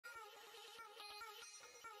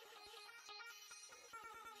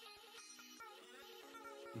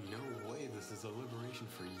No way this is a liberation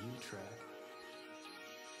for you track.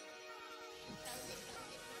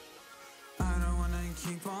 I don't wanna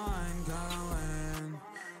keep on going.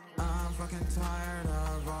 I'm fucking tired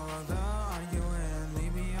of all of the arguing.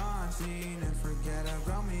 Leave me on scene and forget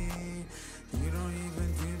about me. You don't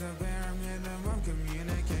even do the bare minimum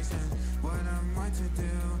communication. What am I to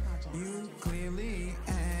do? You clearly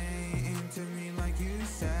ain't into me like you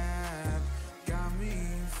said. Got me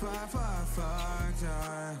fucked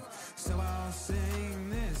up. So I'll sing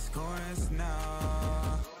this chorus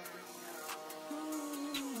now.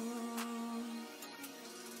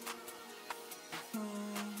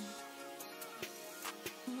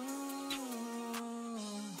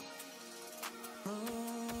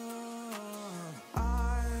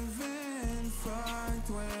 I've been fucked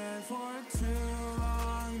with for too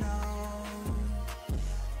long now.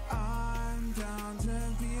 I'm down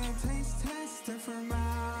to be a taste tester for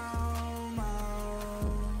Mau.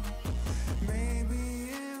 Maybe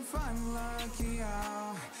if I'm lucky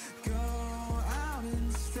I'll go out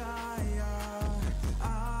in style.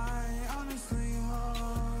 I honestly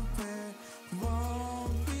hope it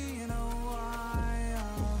won't be in a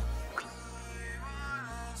while. I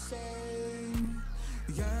wanna say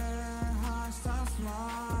your heart stops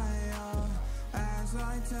smile as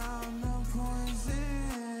I down the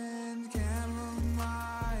poison chamomile.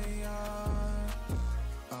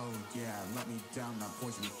 Oh yeah, let me down that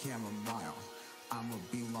poison chamomile. I'ma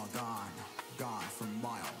be long gone for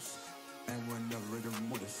miles. And when the rigor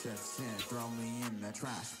mortis sets in, throw me in the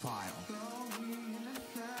trash pile.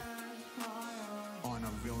 On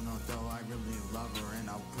a real note though, I really love her and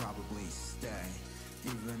I'll probably stay.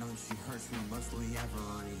 Even though she hurts me mostly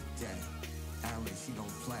every day. At least she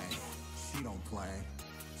don't play.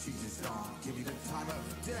 She just don't give you the time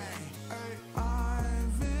of day. Hey.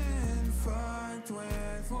 I've been fucked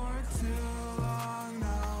with for too long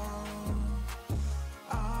now.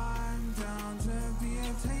 I'm down to be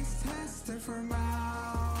a taste tester for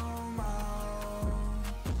Mau.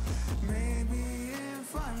 Maybe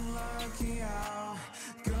if I'm lucky I'll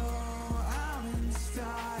go out in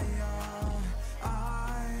style.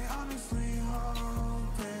 I honestly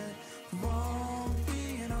hope it won't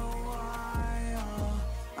be in a while.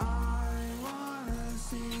 I wanna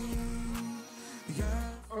see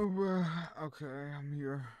your okay, I'm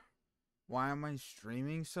here. Why am I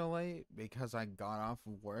streaming so late? Because I got off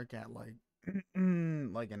of work at like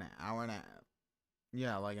like an hour and a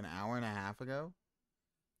like an hour and a half ago.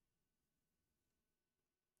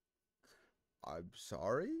 I'm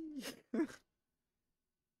sorry.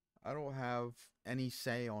 I don't have any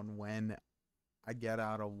say on when I get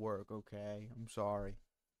out of work, okay? I'm sorry.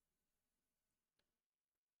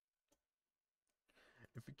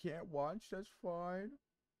 If you can't watch, that's fine.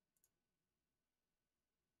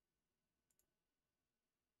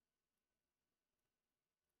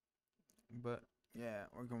 But yeah,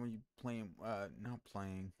 we're gonna be playing not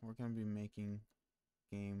playing. We're gonna be making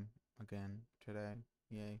game again today.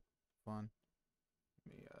 Yay. Fun.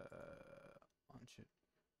 Let me launch it.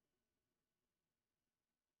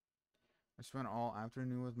 I spent all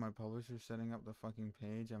afternoon with my publisher setting up the fucking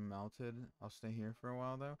page. I'm melted. I'll stay here for a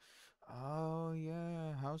while though. Oh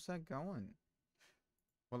yeah, how's that going?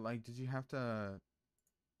 What, like, did you have to,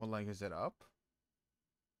 well, like, is it up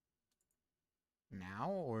now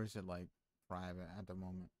or is it like private at the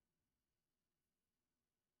moment?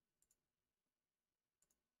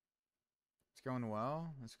 It's going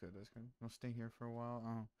well. That's good. That's good. We'll stay here for a while.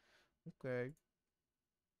 Oh, okay.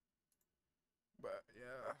 But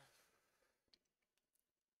yeah.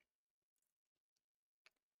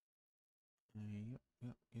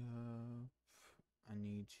 Yep. I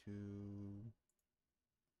need to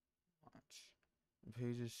watch. The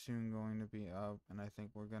page is soon going to be up, and I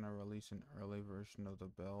think we're gonna release an early version of the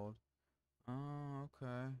build. Oh,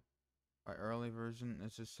 okay. By early version,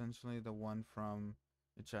 it's essentially the one from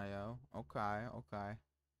itch.io. Okay.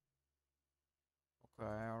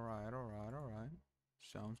 Alright.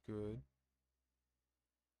 Sounds good.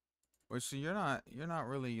 Wait, so you're not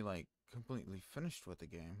really like completely finished with the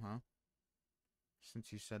game, huh?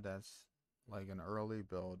 Since you said that's like an early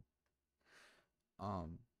build.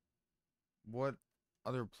 Um, what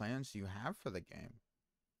other plans do you have for the game?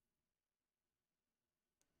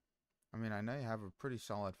 I mean, I know you have a pretty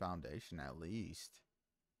solid foundation at least.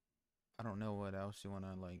 I don't know what else you want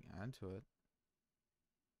to like add to it.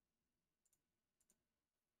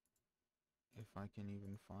 If I can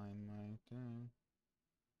even find my thing.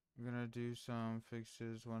 I'm gonna do some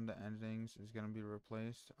fixes. One of the endings is gonna be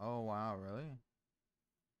replaced. Oh wow, really?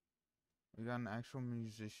 We got an actual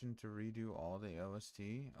musician to redo all the OST.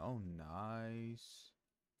 Oh, nice.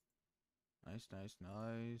 Nice, nice,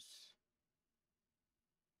 nice.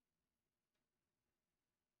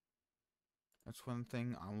 That's one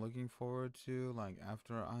thing I'm looking forward to, like,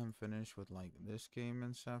 after I'm finished with, like, this game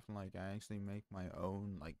and stuff, and, like, I actually make my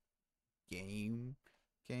own, like, game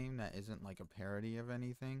that isn't, like, a parody of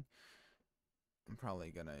anything. I'm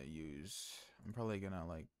probably gonna,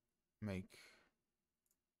 like, make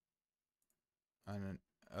an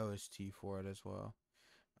OST for it as well.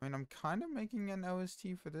 I mean, I'm kind of making an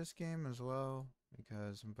OST for this game as well,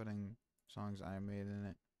 because I'm putting songs I made in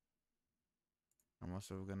it. I'm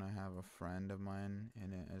also gonna have a friend of mine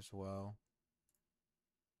in it as well.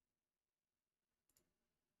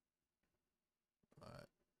 But,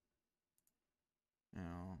 you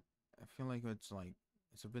know, I feel like it's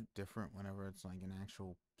a bit different whenever it's like an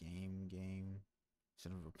actual game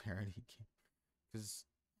instead of a parody game. Because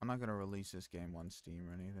I'm not gonna release this game on Steam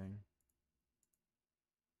or anything.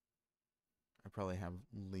 I probably have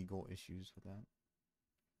legal issues with that.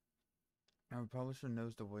 Our publisher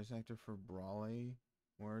knows the voice actor for Brawley.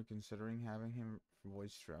 We're considering having him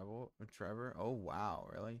voice Trevor. Oh wow,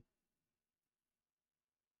 really?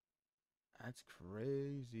 That's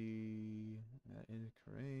crazy. That is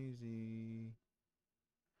crazy.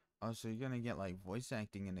 Oh, so you're gonna get like voice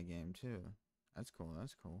acting in the game too. That's cool.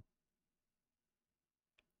 That's cool.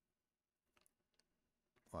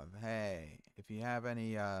 Well, hey, if you have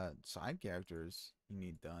any side characters you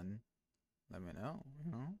need done, let me know.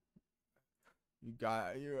 You know, you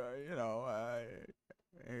got you know,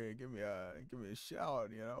 hey, give me a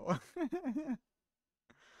shout. You know.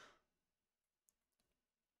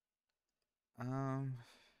 um,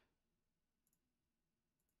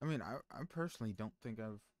 I mean, I personally don't think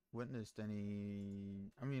I've witnessed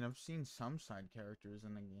any. I mean, I've seen some side characters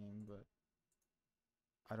in the game, but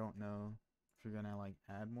I don't know if you're gonna like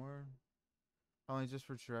add more. Probably just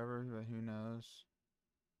for Trevor, but who knows?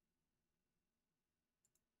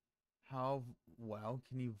 How well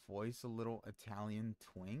can you voice a little Italian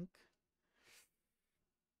twink?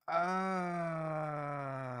 I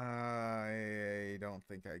don't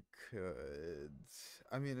think I could.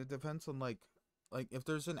 I mean, it depends on like if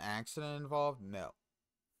there's an accident involved, no.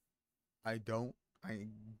 I don't I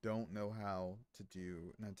don't know how to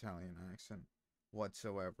do an Italian accent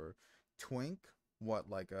whatsoever. Twink, what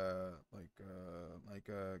like a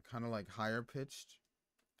kind of like higher pitched?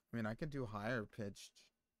 I mean, I could do higher pitched.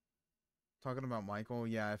 Talking about Michael,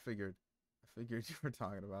 yeah, I figured you were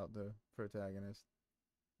talking about the protagonist.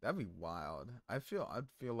 That'd be wild. I'd feel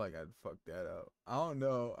like I'd fuck that up. I don't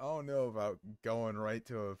know about going right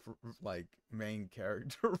to a like main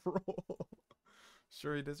character role.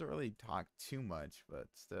 Sure, he doesn't really talk too much, but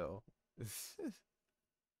still.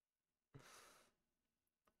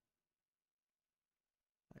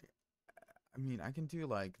 Like, I mean, I can do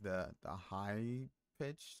like the high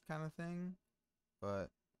pitched kind of thing, but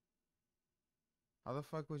how the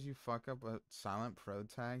fuck would you fuck up a silent pro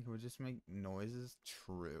tag who would just make noises?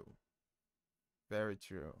 True. Very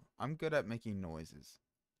true. I'm good at making noises.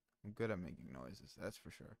 I'm good at making noises, that's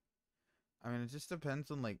for sure. I mean, it just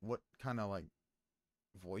depends on like what kind of like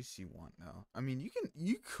voice you want now. I mean,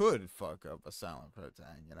 you could fuck up a silent pro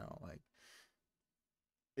tag, you know, like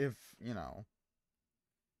if, you know,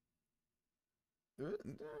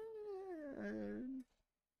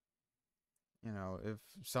 if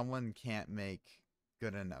someone can't make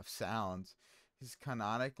good enough sounds, he's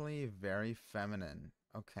canonically very feminine.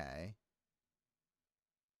 Okay.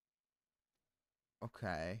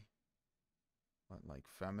 Okay. What, like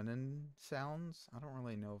feminine sounds? I don't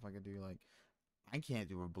really know if I could do like I can't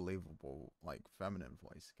do a believable like feminine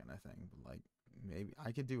voice kind of thing, but like maybe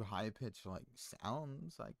I could do high pitch like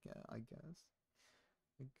sounds. I guess.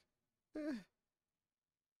 Like, eh,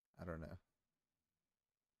 I don't know.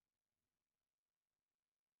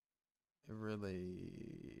 It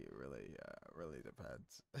really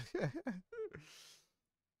depends.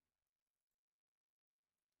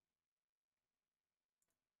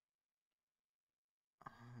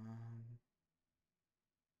 um,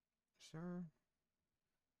 sure.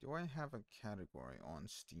 Do I have a category on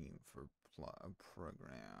Steam for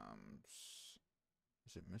programs?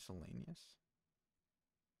 Is it miscellaneous?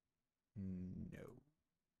 No.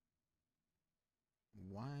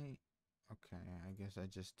 Why? Okay, I guess I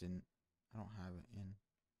just didn't. I don't have it in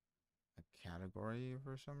a category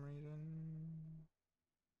for some reason.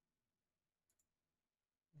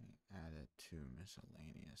 Add it to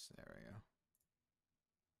miscellaneous. There we go.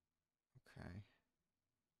 Okay.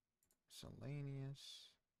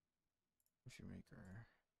 Miscellaneous. Maker.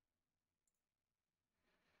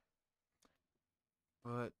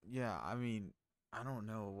 But yeah, I mean, I don't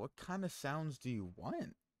know. What kind of sounds do you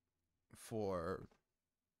want for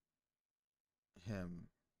him.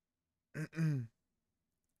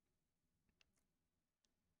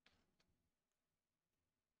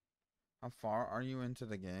 How far are you into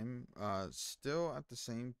the game? Still at the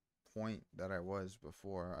same point that I was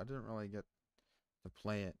before. I didn't really get to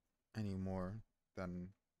play it any more than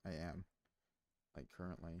I am, like,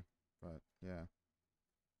 currently. But, yeah.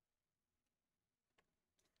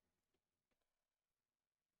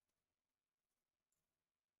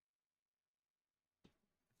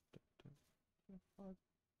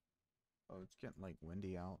 Oh, it's getting, like,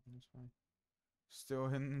 windy out. That's fine. Still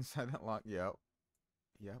in silent lock. Yep.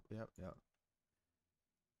 Yep, yep, yep.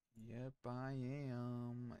 Yep, I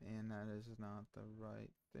am. And that is not the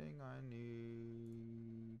right thing I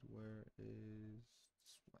need. Where is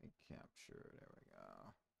display capture? There we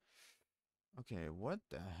go. Okay, what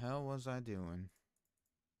the hell was I doing?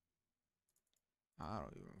 I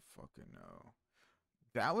don't even fucking know.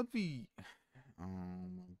 That would be... Oh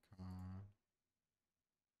my god.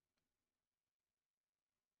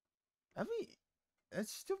 That'd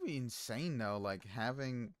still be insane though, like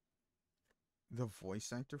having the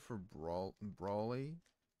voice actor for Brawly.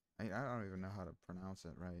 I don't even know how to pronounce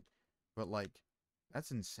it right. But like,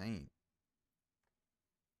 that's insane.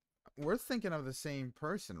 We're thinking of the same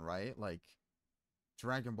person, right? Like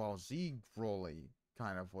Dragon Ball Z Broly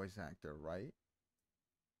kind of voice actor, right?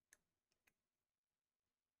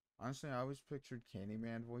 Honestly, I always pictured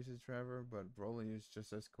Candyman voices Trevor, but Broly is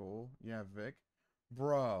just as cool. Yeah, Vic.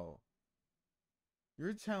 Bro,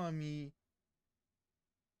 you're telling me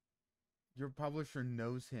your publisher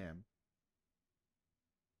knows him?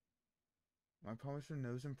 My publisher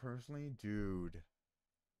knows him personally? Dude.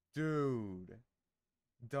 Dude.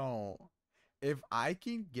 Don't. If I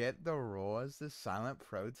can get the role as the silent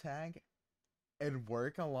pro tag and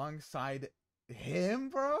work alongside him,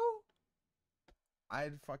 bro,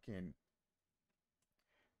 I'd fucking...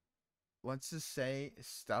 Let's just say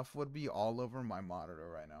stuff would be all over my monitor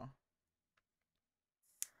right now.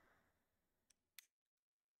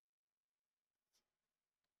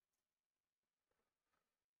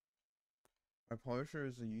 My publisher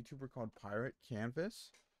is a YouTuber called Pirate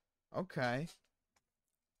Canvas. Okay.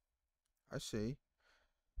 I see.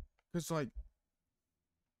 Cause like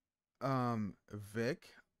Vic,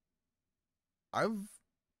 I've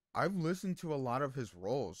I've listened to a lot of his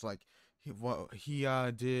roles. Like he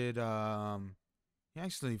did he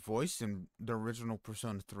actually voiced in the original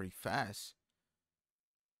Persona 3 Fest.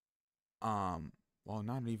 Well,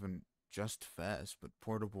 not even just Fest, but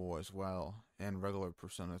Portable as well, and regular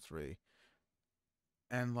Persona 3.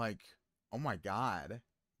 And like, oh my god,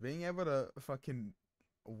 being able to fucking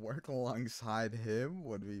work alongside him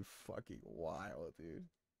would be fucking wild, dude.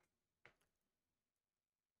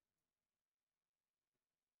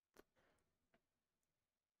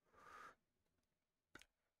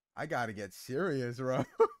 I gotta get serious, bro.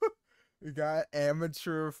 You got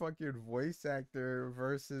amateur fucking voice actor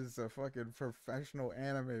versus a fucking professional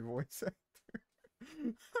anime voice actor.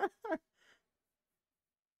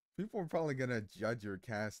 People are probably gonna judge your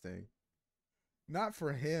casting. Not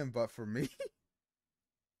for him, but for me.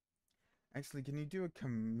 Actually, can you do a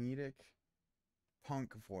comedic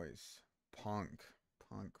punk voice? Punk.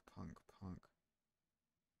 Punk, punk, punk.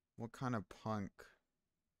 What kind of punk?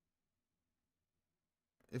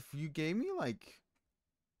 If you gave me, like,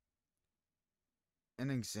 an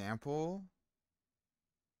example,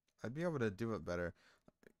 I'd be able to do it better.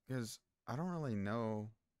 Because I don't really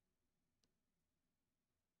know.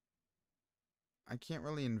 I can't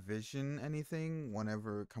really envision anything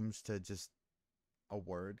whenever it comes to just a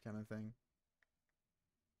word kind of thing.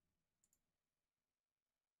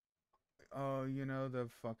 Oh, you know the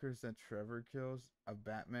fuckers that Trevor kills? A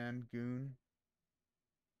Batman goon?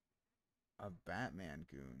 A Batman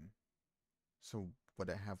goon. So would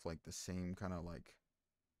it have like the same kind of like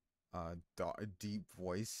deep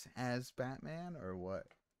voice as Batman or what?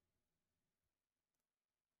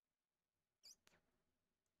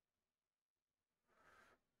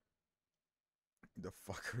 The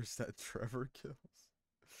fuckers that Trevor kills.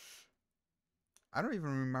 I don't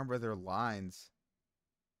even remember their lines.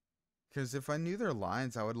 Because if I knew their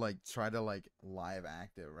lines, I would like try to like live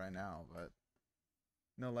act it right now. But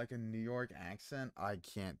no, like a New York accent, I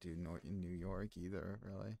can't do New York either,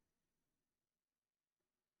 really.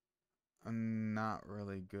 I'm not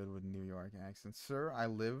really good with New York accents. Sir, I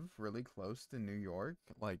live really close to New York.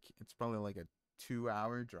 Like, it's probably like a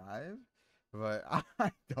 2-hour drive. But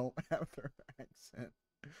I don't have their accent.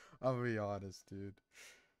 I'll be honest, dude.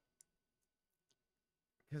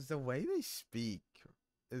 Because the way they speak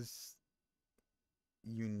is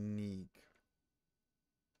unique.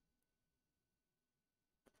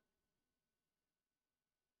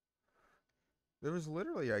 There was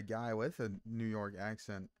literally a guy with a New York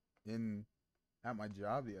accent in at my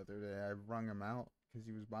job the other day. I rung him out because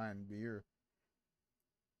he was buying beer.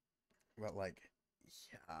 But like,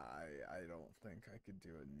 yeah, I don't think I could do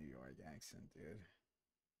a New York accent, dude.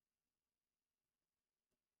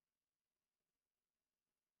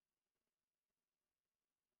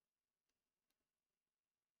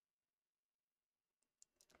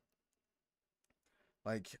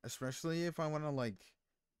 Like, especially if I want to like,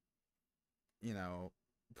 you know,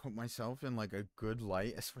 put myself in like a good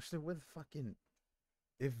light, especially with fucking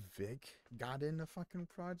if Vic got in the fucking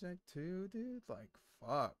project too, dude. Like,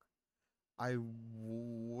 fuck. I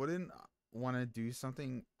wouldn't want to do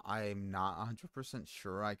something I'm not 100%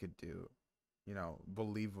 sure I could do,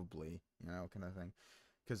 believably, kind of thing.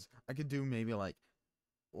 Because I could do maybe like,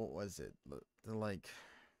 what was it?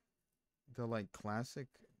 The classic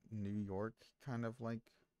New York kind of like,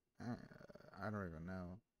 uh, I don't even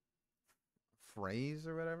know, phrase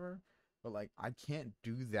or whatever. But like, I can't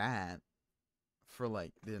do that for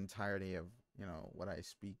like the entirety of, what I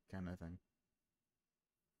speak kind of thing.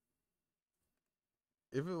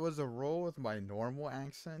 If it was a role with my normal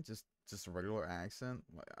accent, just a regular accent,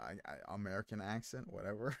 like American accent,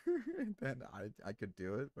 whatever, then I could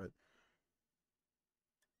do it. But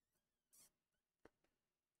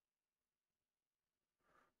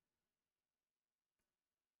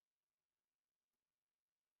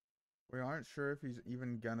we aren't sure if he's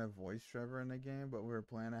even gonna voice Trevor in the game. But we're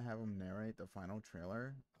planning to have him narrate the final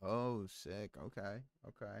trailer. Oh, sick. Okay,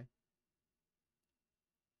 okay.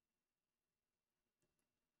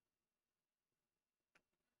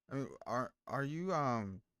 I mean, are you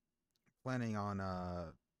planning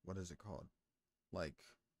on what is it called? Like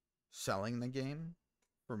selling the game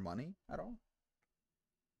for money at all?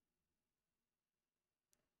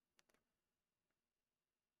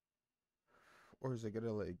 Or is it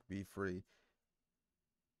gonna like be free?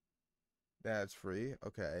 That's free.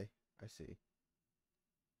 Okay, I see.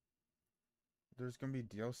 There's gonna be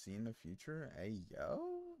DLC in the future. Hey yo,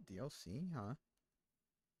 DLC, huh?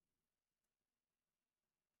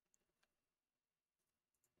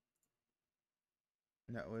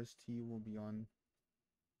 And the OST will be on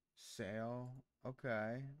sale.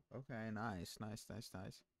 Okay, okay, nice, nice, nice,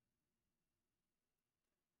 nice.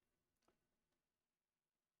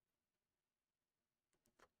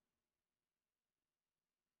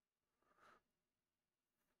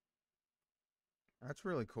 That's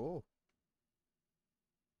really cool.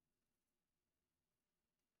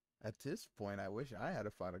 At this point, I wish I had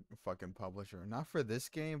a fucking publisher. Not for this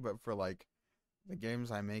game, but for like the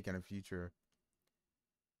games I make in the future.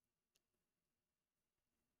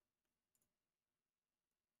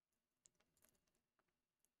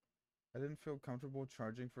 I didn't feel comfortable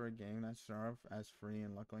charging for a game that started off as free,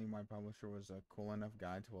 and luckily my publisher was a cool enough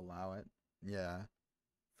guy to allow it. Yeah,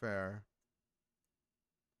 fair.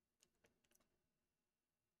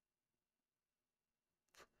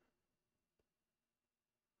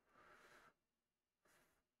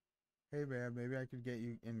 Hey man, maybe I could get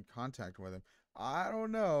you in contact with him. I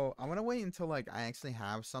don't know. I'm gonna wait until like I actually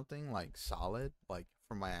have something like solid, like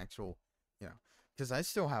for my actual, because I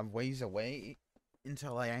still have ways away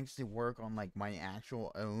until I actually work on like my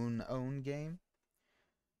actual own game,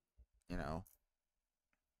 you know,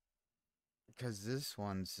 because this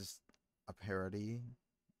one's just a parody.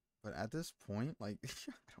 But at this point, like,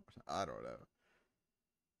 I don't know,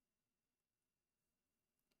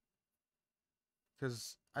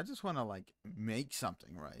 because I just want to like make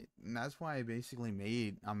something right, and that's why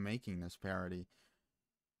I'm making this parody.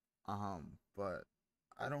 But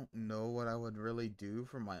I don't know what I would really do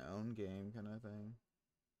for my own game kind of thing.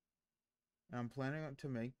 And I'm planning to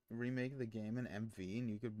make remake the game in MV, and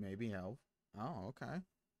you could maybe help. Oh, okay.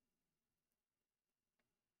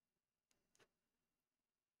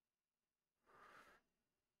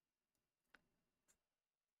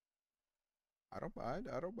 I don't mind.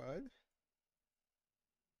 I don't mind.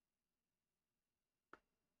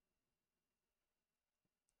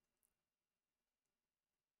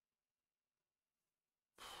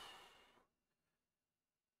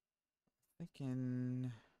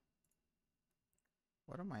 Thinking,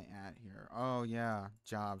 what am I at here? Oh yeah,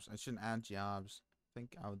 jobs. I shouldn't add jobs. I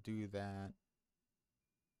think I'll do that.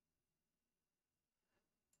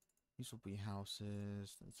 These will be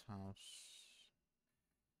houses. That's house.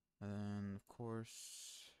 And then of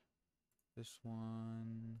course this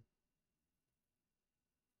one.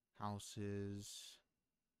 Houses.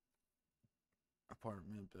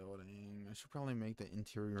 Apartment building. I should probably make the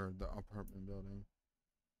interior of the apartment building.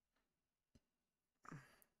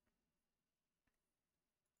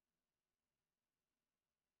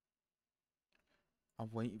 I'll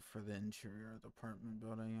wait for the interior of the apartment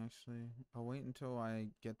building, actually. I'll wait until I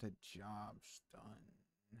get the jobs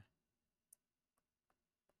done.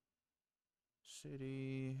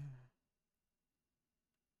 City.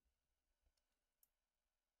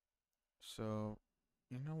 So,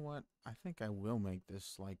 you know what? I think I will make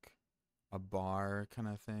this like a bar kind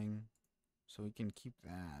of thing. So we can keep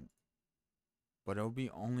that. But it'll be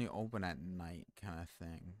only open at night kind of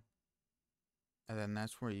thing. And then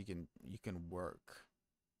that's where you can work.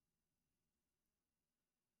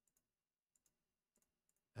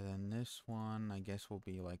 And then this one I guess will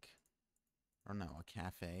be like, I don't know, a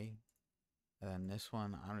cafe. And then this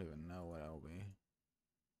one, I don't even know what it'll be.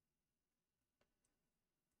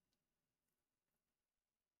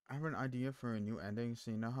 I have an idea for a new ending.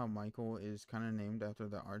 So you know how Michael is kind of named after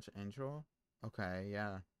the archangel? Okay,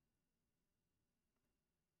 yeah.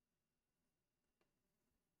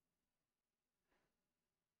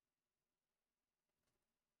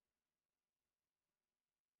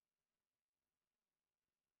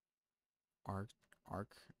 Arch,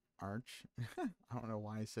 arch, arch. I don't know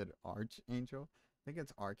why I said archangel. I think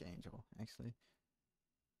it's archangel, actually.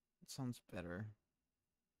 It sounds better.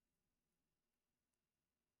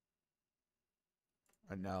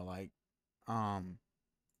 But no, like, I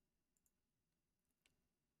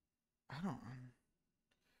don't.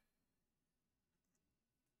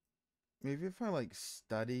 Maybe if I like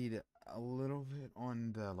studied a little bit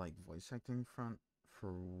on the like voice acting front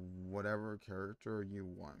for whatever character you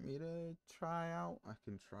want me to try out, I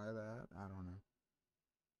can try that. I don't know.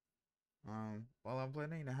 Well, I'm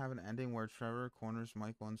planning to have an ending where Trevor corners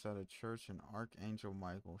Michael inside a church and Archangel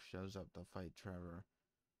Michael shows up to fight Trevor.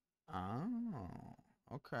 Oh,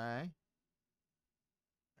 okay.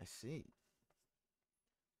 I see.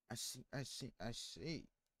 I see. I see. I see.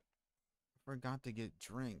 Forgot to get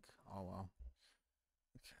drink. Oh well.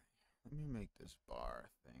 Okay. Let me make this bar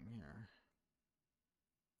thing here.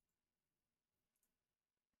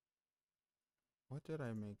 What did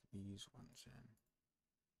I make these ones in?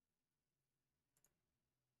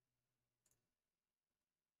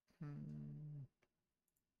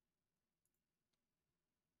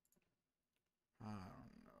 I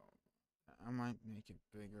don't know. I might make it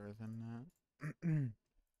bigger than that.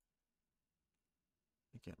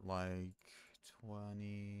 Make it like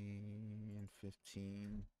 20 and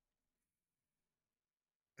 15.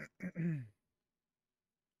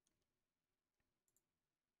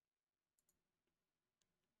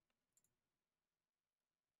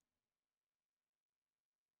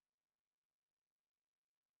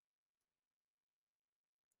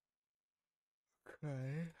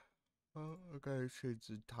 Okay. Oh, okay, change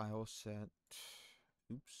the tile set.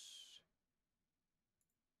 Oops.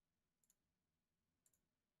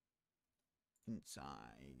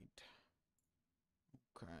 Inside.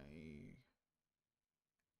 Okay.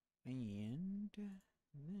 And then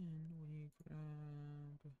we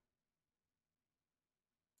grab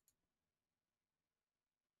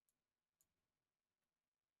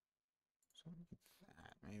something like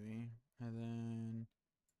that, maybe. And then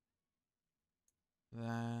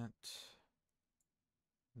that.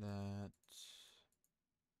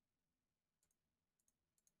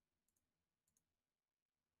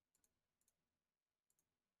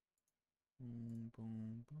 Boom,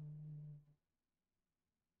 boom, boom.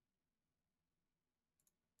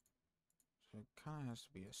 So it kind of has to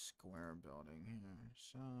be a square building here.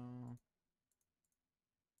 So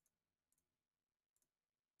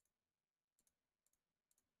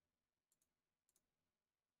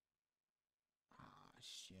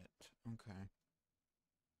shit. Okay.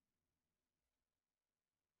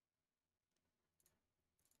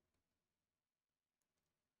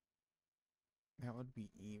 That would be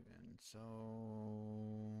even.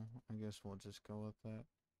 So I guess we'll just go with that.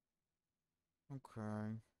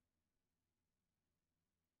 Okay.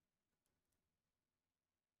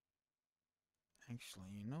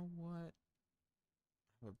 Actually, you know what? I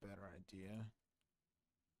have a better idea.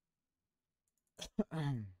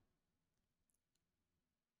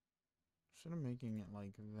 Instead of making it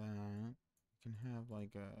like that, you can have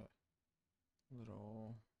like a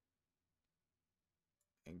little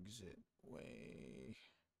exit way.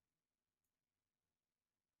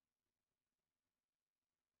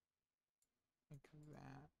 Like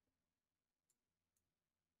that.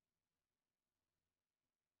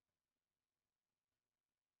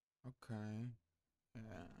 Okay.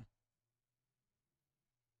 Yeah.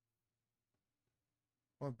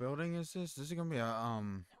 What building is this? This is gonna be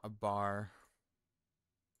a bar.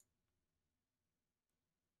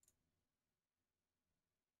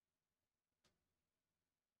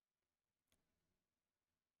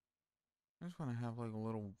 I just want to have like a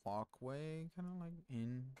little walkway, kind of like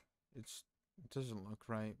in. It doesn't look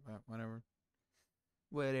right, but whatever.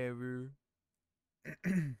 Whatever.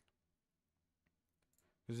 Because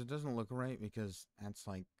it doesn't look right because that's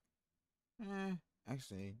like,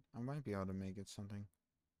 actually, I might be able to make it something.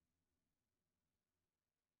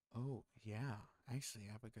 Oh, yeah. Actually,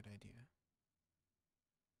 I have a good idea.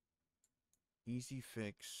 Easy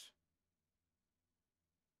fix.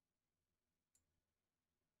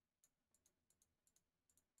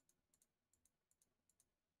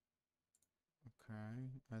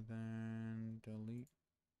 Okay, and then delete.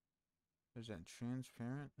 Is that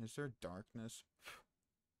transparent? Is there darkness?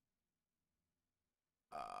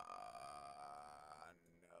 No,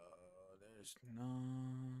 there's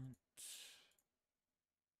not.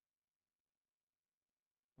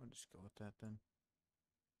 I'll just go with that then.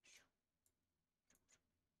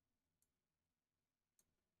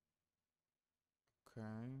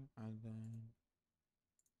 Okay, and then.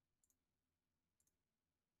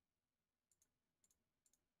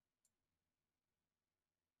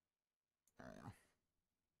 Alright.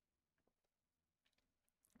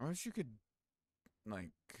 I wish you could, like,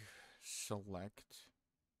 select.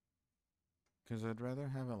 Because I'd rather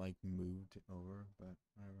have it, like, moved over, but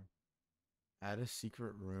whatever. Add a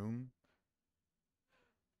secret room.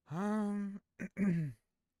 I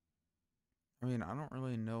mean, I don't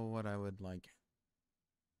really know what I would, like,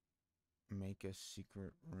 make a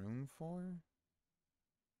secret room for.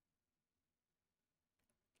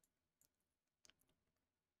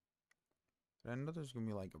 But I know there's gonna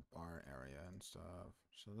be, like, a bar area and stuff.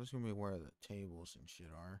 So this is gonna be where the tables and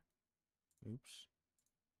shit are. Oops.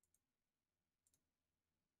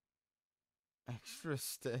 Extra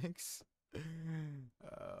sticks?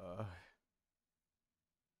 uh...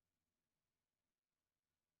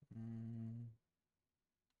 Mm.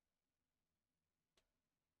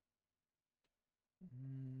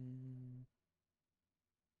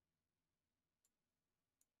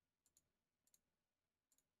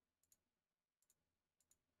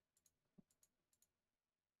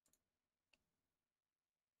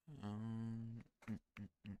 Mm.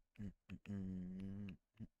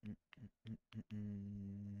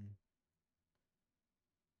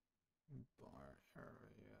 Bar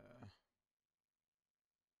area.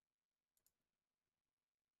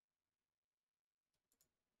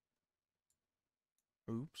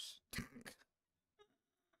 Oops.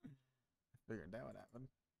 Figured that would happen.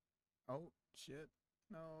 Oh, shit.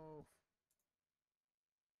 No.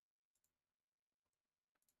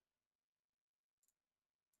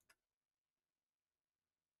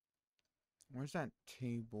 Where's that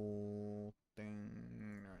table thing?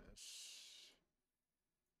 There it is.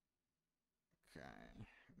 Okay.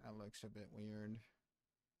 That looks a bit weird.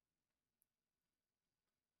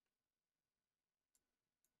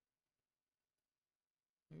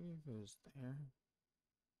 Maybe if it was there.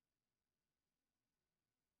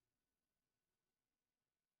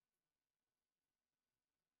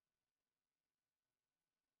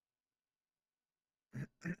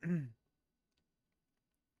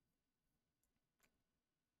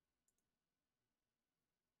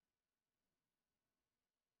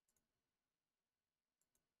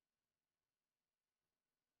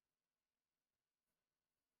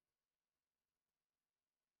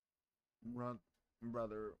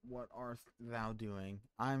 Brother, what art thou doing?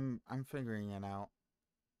 I'm figuring it out.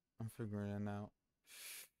 I'm figuring it out.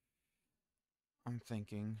 I'm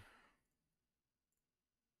thinking.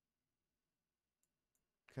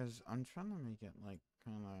 Cause I'm trying to make it like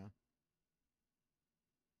kinda.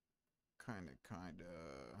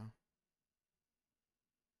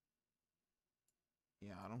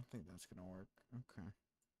 Yeah, I don't think that's gonna work. Okay.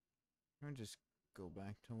 Let me just go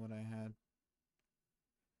back to what I had.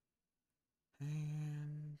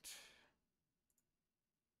 And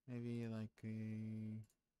maybe like a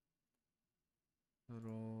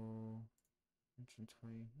little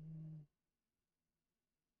entranceway.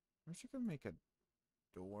 I wish you could make a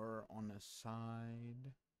door on the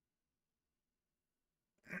side.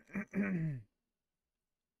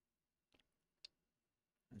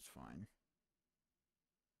 That's fine.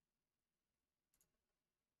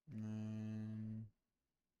 And then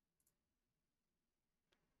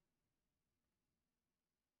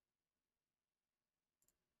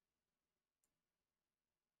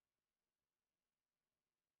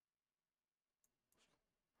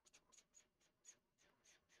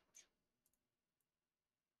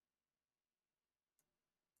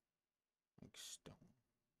like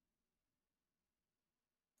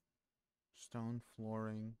stone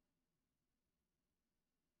flooring.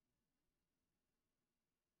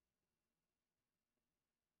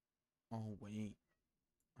 Oh wait,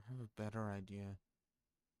 I have a better idea.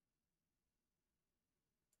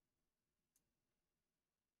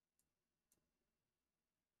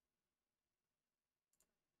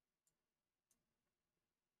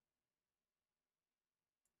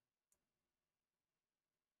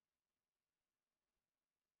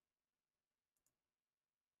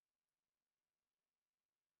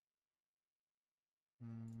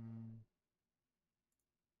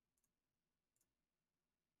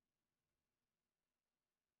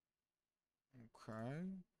 Okay.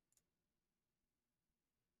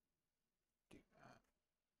 Do that.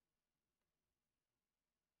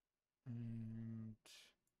 And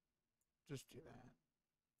just do that.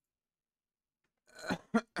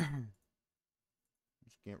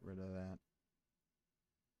 Just get rid of that.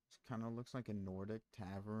 This kind of looks like a Nordic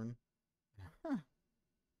tavern.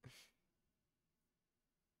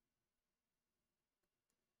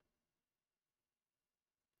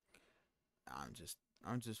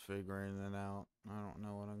 I'm just figuring it out. I don't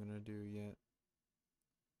know what I'm gonna do yet.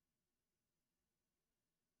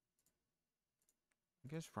 I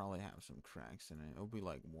guess probably have some cracks in it. It'll be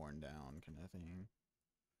like worn down kind of thing.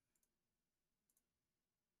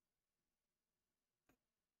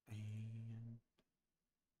 And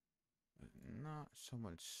not so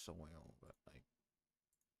much soil, but like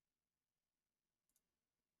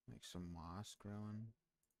some moss growing.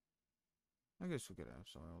 I guess we could have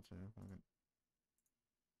soil too.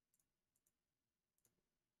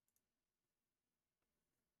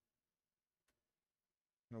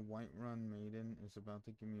 The White Run Maiden is about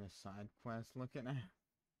to give me a side quest looking at.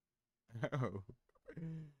 Oh.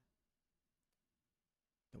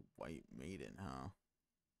 The White Maiden, huh?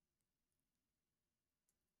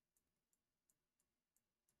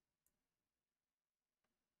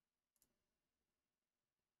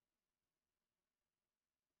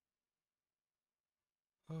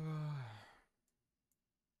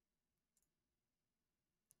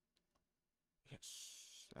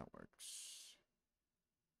 Yes, that works.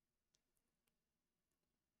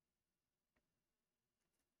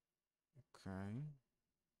 Okay.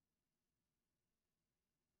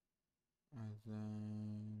 And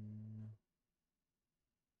then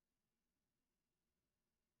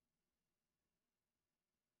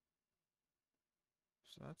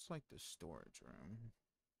so that's like the storage room.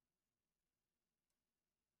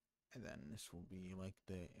 And then this will be like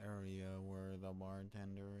the area where the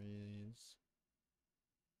bartender is.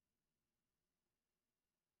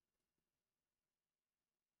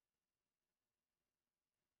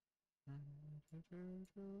 Maybe like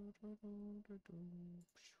these as well.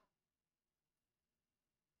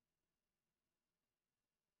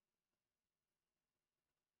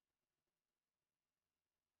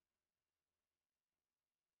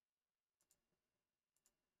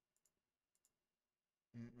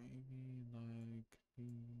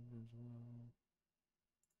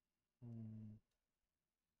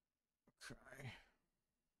 Okay.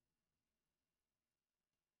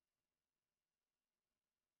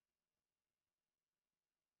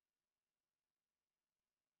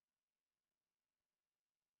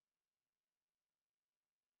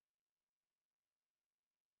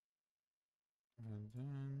 And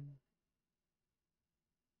then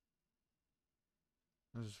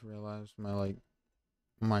I just realized my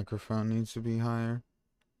microphone needs to be higher.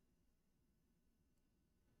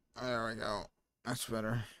 There we go. That's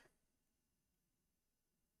better.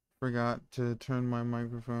 Forgot to turn my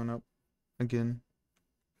microphone up again.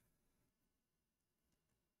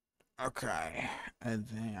 Okay, and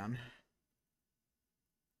then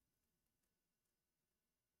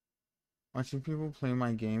watching people play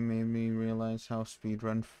my game made me realize how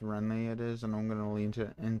speedrun friendly it is, and I'm gonna lean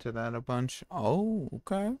into that a bunch. Oh,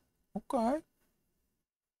 okay. Okay.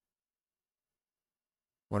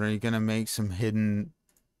 What are you gonna make some hidden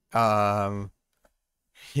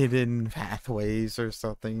pathways or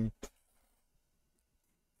something?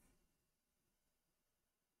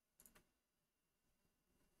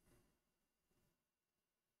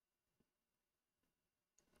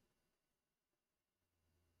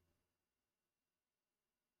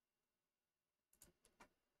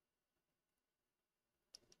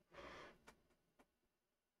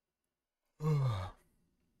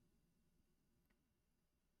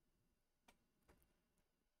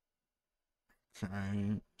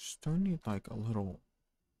 Okay, still need like a little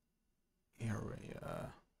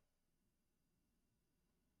area.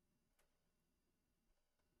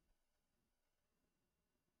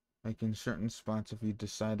 Like in certain spots, if you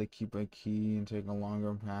decide to keep a key and take a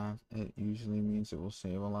longer path, it usually means it will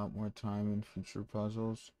save a lot more time in future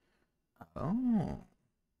puzzles. Oh,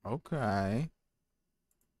 okay.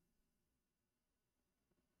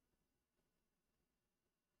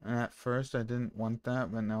 And at first I didn't want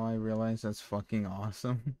that, but now I realize that's fucking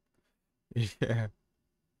awesome. Yeah.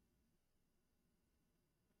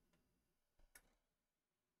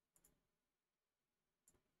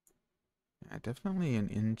 Yeah, definitely an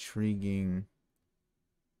intriguing,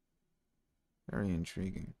 very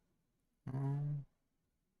intriguing.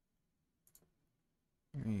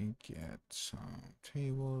 Let me get some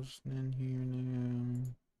tables in here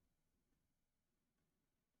now.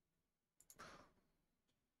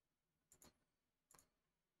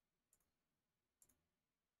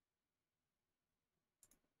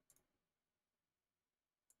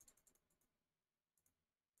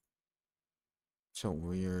 It's a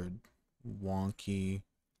weird, wonky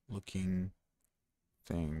looking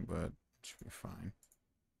thing, but it should be fine.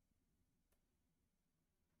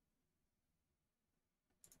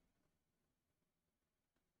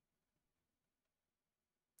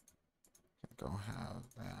 Go have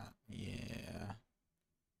that. Yeah.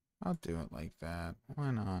 I'll do it like that.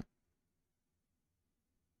 Why not?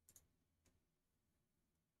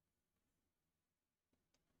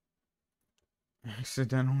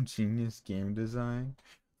 Accidental genius game design.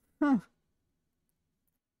 Huh.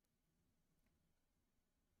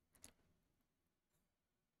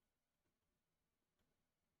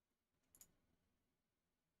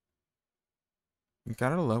 You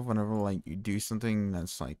gotta love whenever like you do something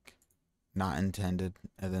that's like not intended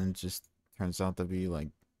and then it just turns out to be like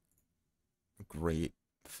a great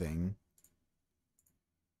thing.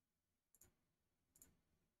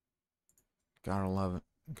 Gotta love it.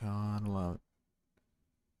 Gotta love it.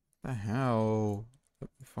 The hell?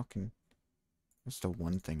 Fucking. That's the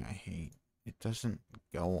one thing I hate. It doesn't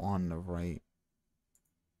go on the right.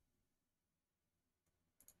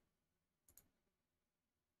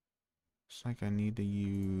 It's like I need to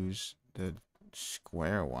use the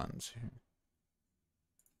square ones here.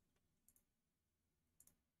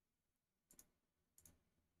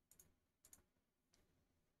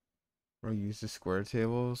 Or use the square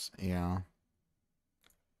tables? Yeah.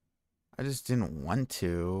 I just didn't want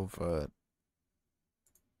to, but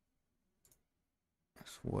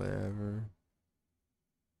it's whatever.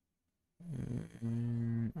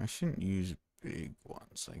 I shouldn't use big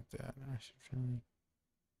ones like that. I should really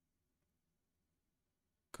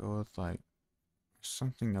go with like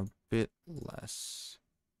something a bit less.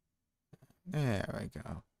 There we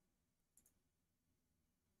go.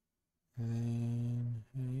 And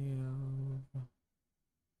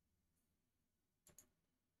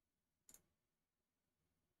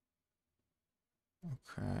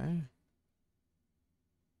okay.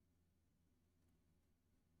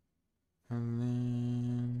 And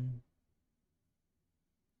then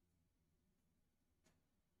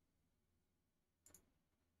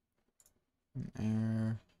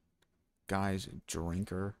there. Guy's a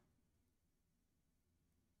drinker.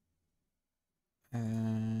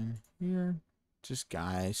 And here, just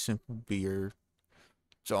guy, simple beer.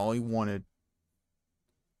 That's all he wanted.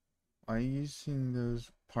 Why are you using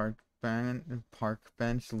those park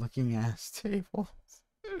bench looking ass tables?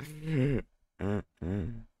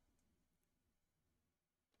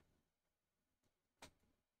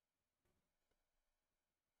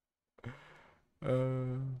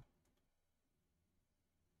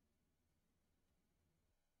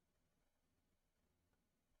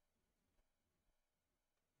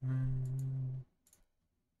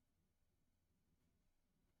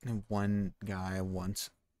 And one guy wants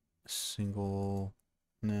single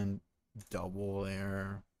and then double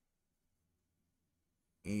there.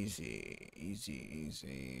 Easy, easy,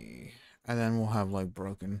 easy. And then we'll have like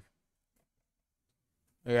broken.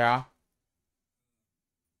 Yeah.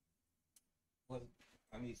 Well,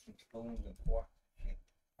 I need some spoons and forks.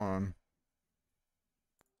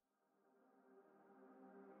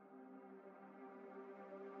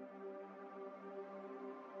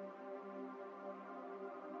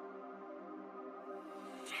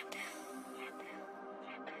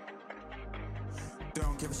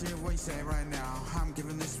 Don't give a shit what you say right now. I'm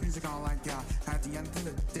giving this music all I got. At the end of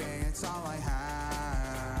the day, it's all I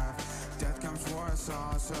have. Death comes for us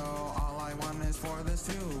all, so all I want is for this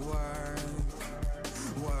to work.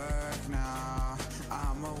 Work now.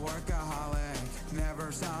 I'm a workaholic.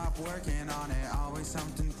 Never stop working on it. Always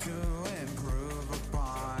something to improve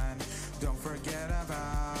upon. Don't forget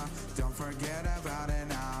about it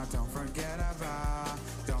now. Don't forget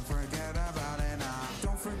about it now.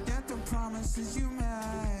 Don't forget the promises you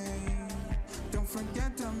made. Don't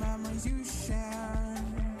forget the memories you shared.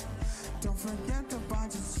 Don't forget the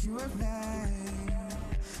bonds you have made.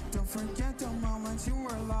 Don't forget the moments you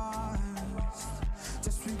were lost.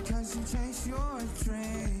 Just because you chase your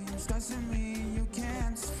dreams doesn't mean you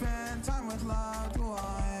can't spend time with loved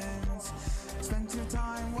ones.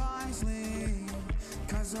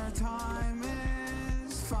 'cause our time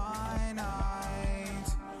is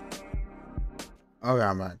finite. Okay,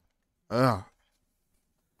 I'm back. Ugh.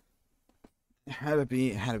 Had to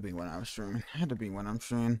be when I was streaming. Had to be when I'm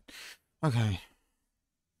streaming. Okay.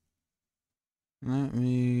 Let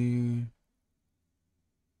me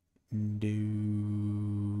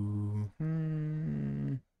do.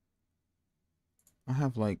 I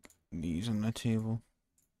have like these on the table.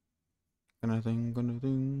 Gonna think.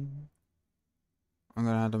 I'm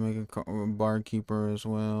gonna have to make a barkeeper as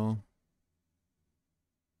well.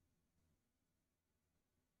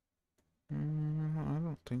 I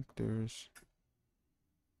don't think there's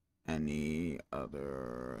any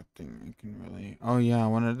other thing I can really. Oh yeah, I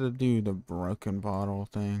wanted to do the broken bottle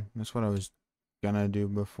thing. That's what I was gonna do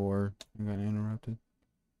before I got interrupted.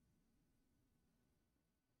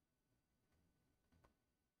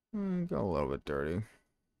 Go a little bit dirty.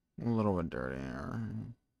 A little bit dirtier.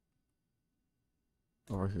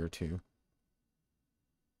 Over here too.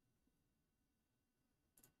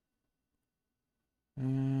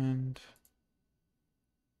 And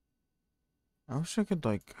I wish I could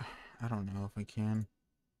like, I don't know if I can.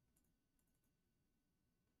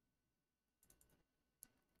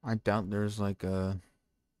 I doubt there's like a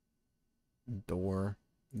door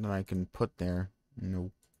that I can put there.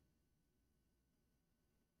 Nope.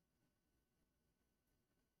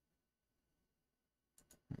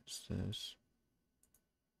 What's this?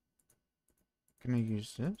 Can I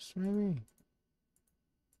use this maybe?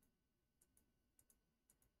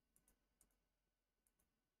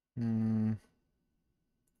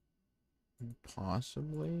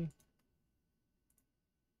 Possibly.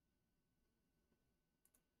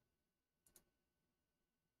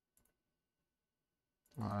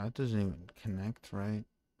 That doesn't even connect, right?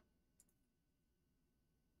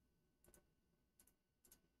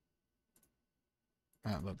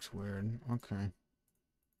 That looks weird. Okay.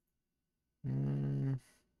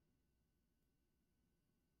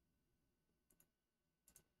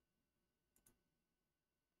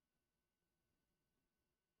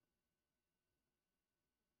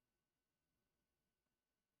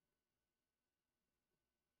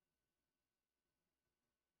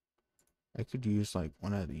 I could use like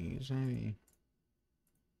one of these maybe.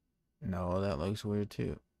 No, that looks weird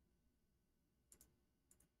too.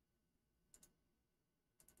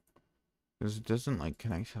 Because it doesn't like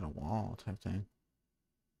connect to the wall type thing.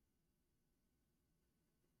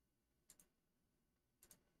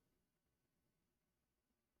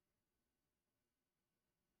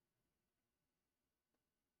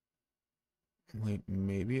 Wait,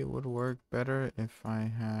 maybe it would work better if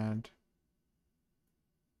I had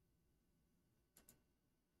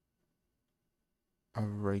a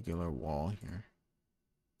regular wall here.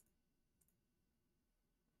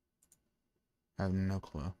 I have no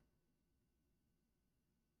clue.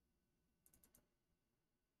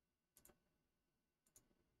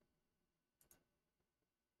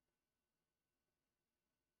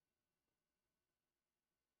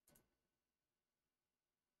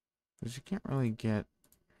 Because you can't really get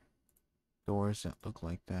doors that look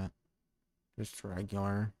like that. Just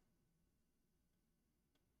regular.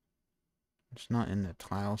 It's not in the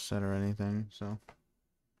tile set or anything, so.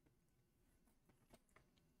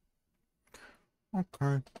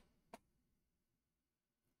 Okay.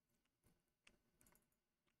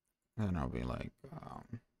 Then I'll be like,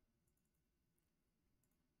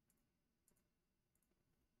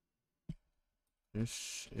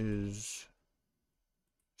 this is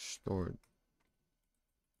stored.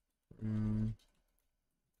 Don't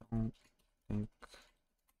think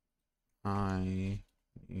I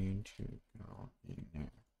need to go in there.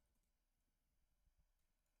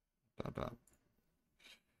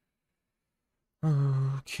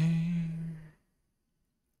 Okay.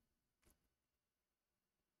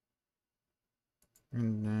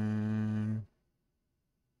 And then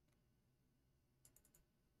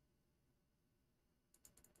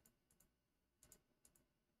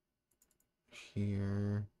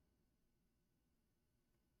here.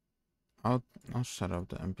 I'll set up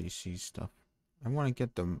the NPC stuff. I want to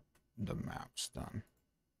get the maps done.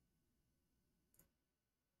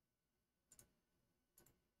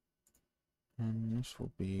 And this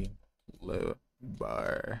will be Le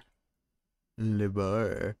Bar. Le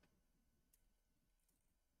Bar.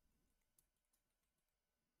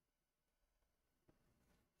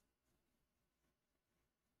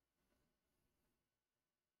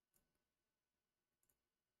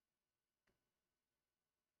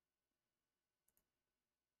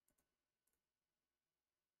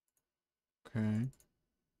 Okay.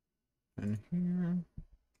 And here.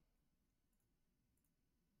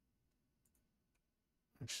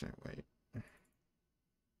 Actually, wait.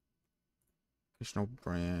 There's no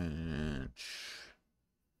branch.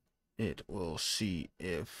 It will see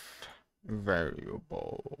if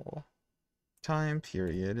variable time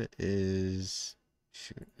period is,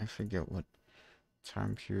 shoot, I forget what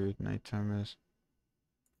time period nighttime is.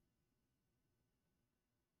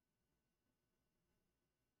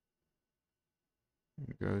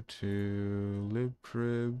 Go to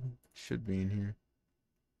libprib, should be in here.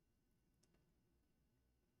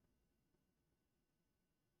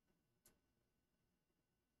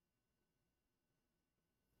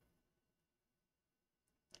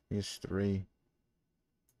 It's 3.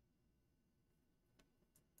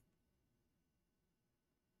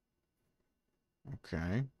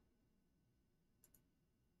 Okay.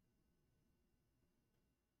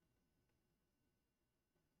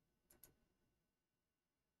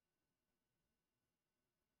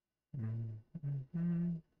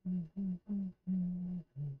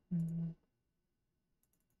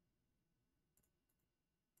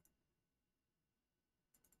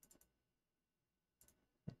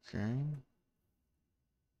 Okay.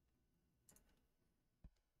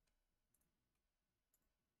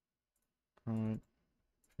 Cut,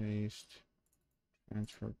 paste,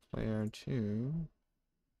 transfer player to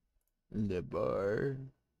libbar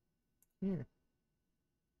here.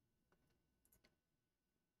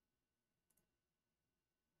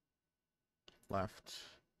 Left.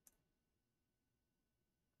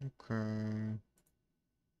 Okay.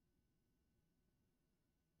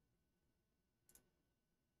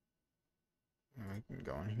 I can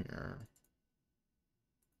go in here.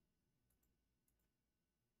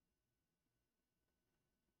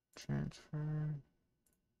 Transfer.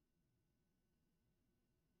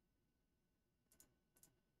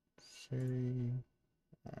 City.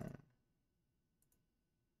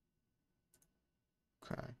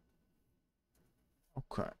 Okay.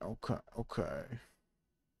 Okay.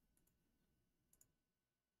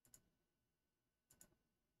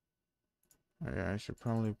 Yeah, I should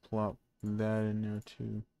probably plop that in there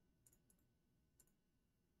too.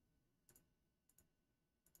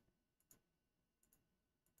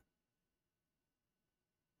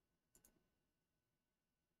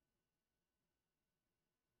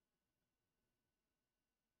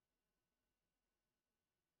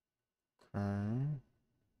 Okay.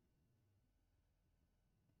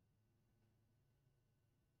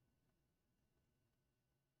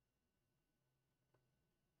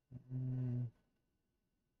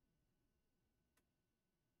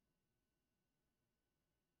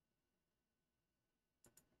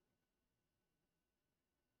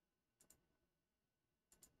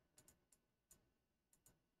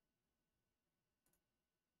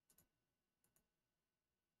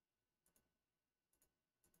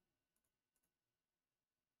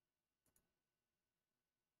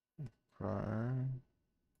 Okay.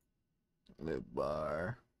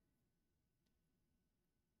 Libbar.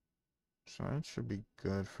 So that should be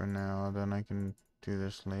good for now. Then I can do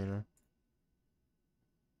this later.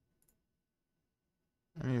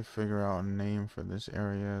 I need to figure out a name for this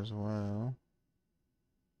area as well.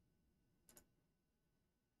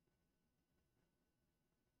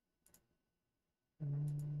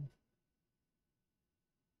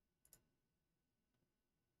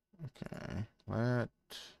 Okay,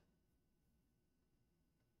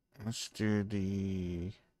 let's do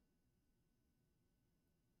the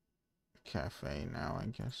cafe now, I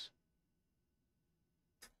guess.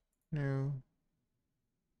 New.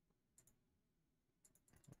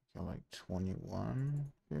 Got like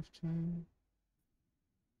 21:15.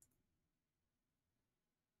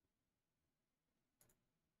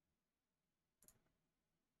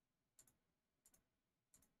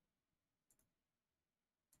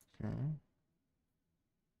 Okay.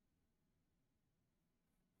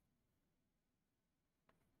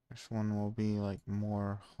 This one will be like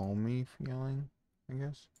more homey feeling, I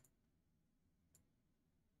guess.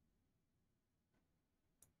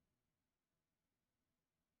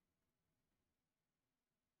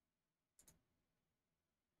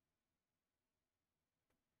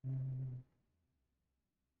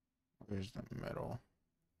 Where's the middle?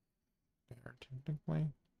 There,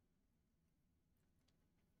 technically.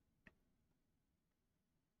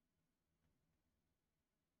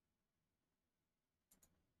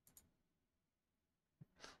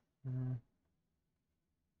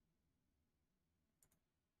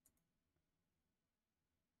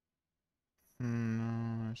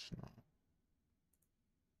 No, it's not.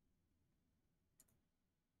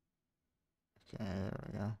 Okay, there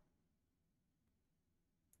we go.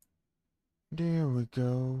 There we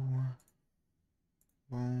go.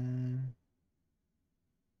 Boom.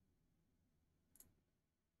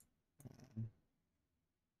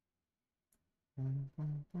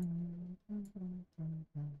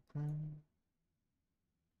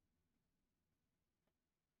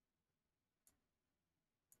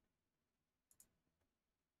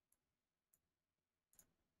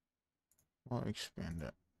 I'll expand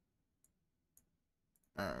it.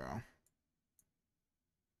 There we go.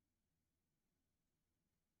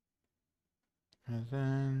 And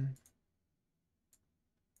then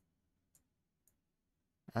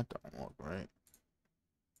that don't look right.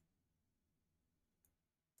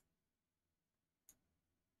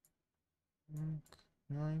 Yoink,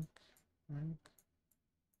 yoink,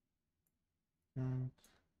 yoink.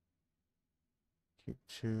 Keep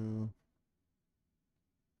 2.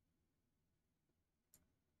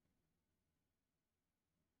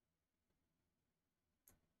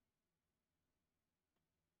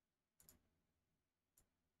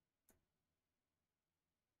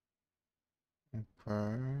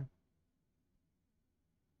 Okay.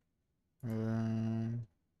 And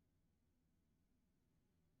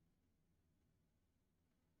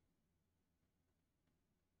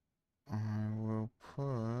I will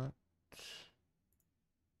put,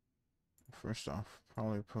 first off,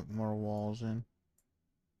 probably put more walls in.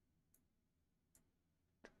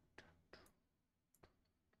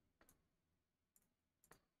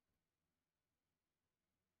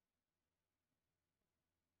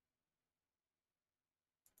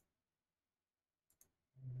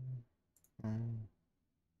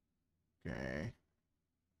 Okay.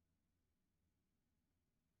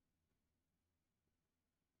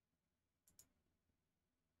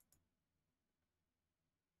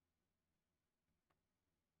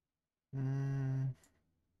 Mm.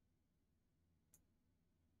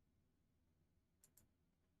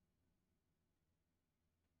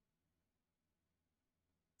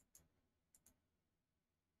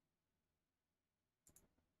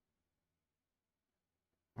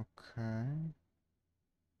 Okay.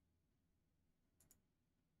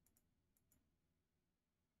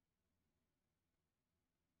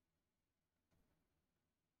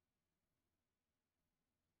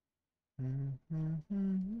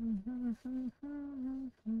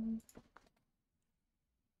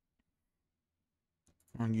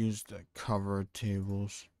 I'll use the covered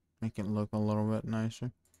tables, make it look a little bit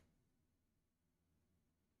nicer.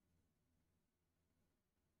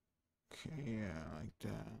 Okay, yeah, like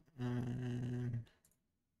that. And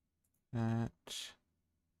that.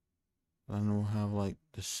 Then we'll have like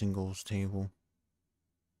the singles table.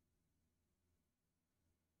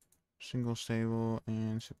 Singles table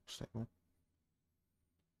and singles table.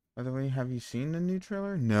 By the way, have you seen the new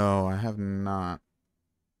trailer? No, I have not.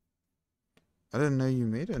 I didn't know you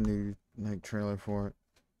made a new like trailer for it.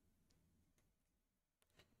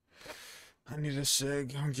 I need a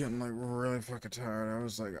cig. I'm getting like really fucking tired. I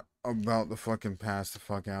was like about to fucking pass the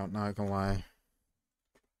fuck out, not gonna lie.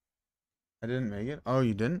 I didn't make it? Oh,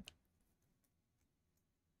 you didn't?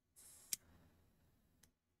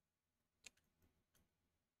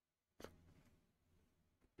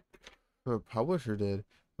 The publisher did.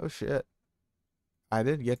 Oh shit. I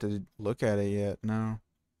didn't get to look at it yet, no.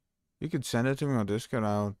 You could send it to me on Discord,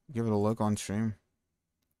 I'll give it a look on stream.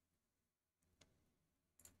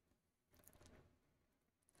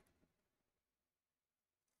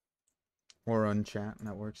 Or on chat,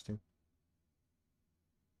 that works too.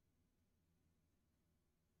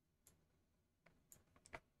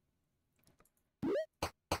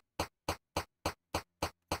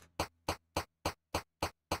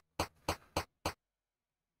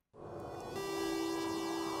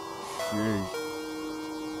 Sheesh.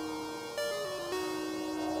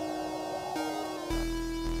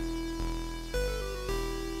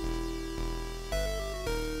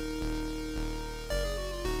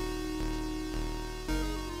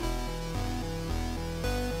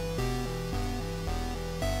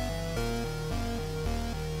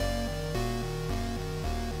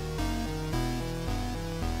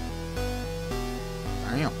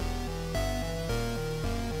 Damn.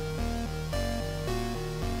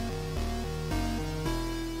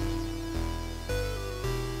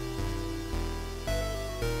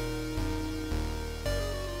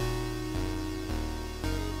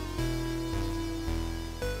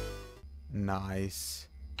 Nice.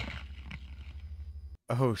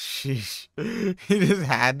 Oh, sheesh. He just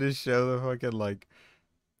had to show the fucking, like,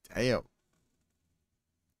 damn.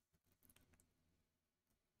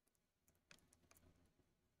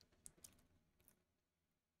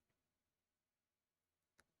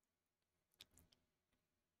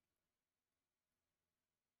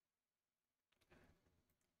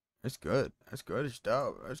 That's good. That's good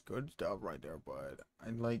stuff. That's good stuff right there, but I,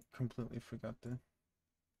 like, completely forgot to.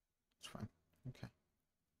 It's fine. Okay.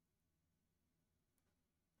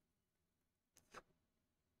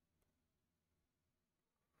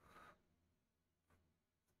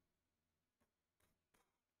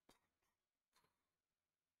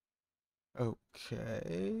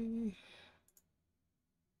 Okay.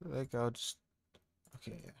 Like I'll just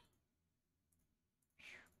okay, yeah.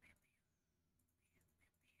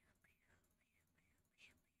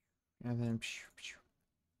 And then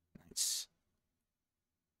nice.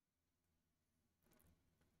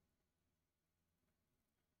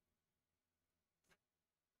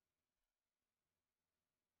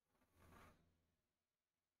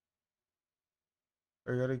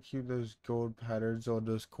 I gotta keep those gold patterns on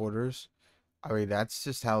those quarters. I mean, that's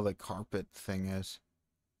just how the carpet thing is.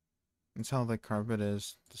 That's how the carpet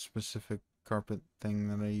is, the specific carpet thing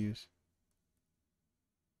that I use.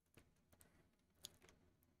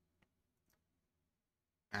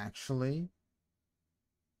 Actually,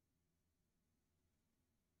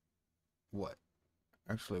 what?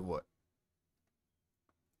 Actually, what?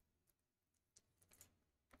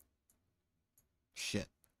 Shit.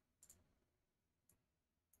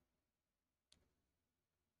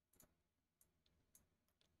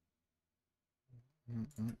 You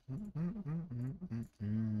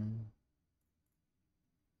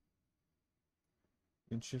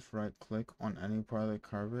can shift right click on any part of the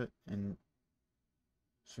carpet and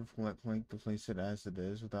shift left click to place it as it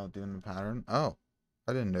is without doing the pattern. Oh,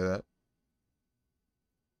 I didn't know that.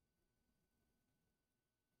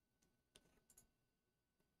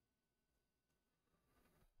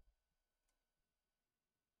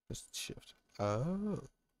 Just shift. Oh,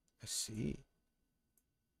 I see.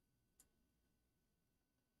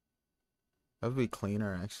 That would be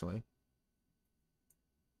cleaner, actually.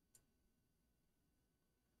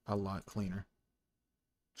 A lot cleaner.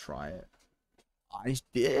 Try it. I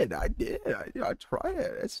did. I tried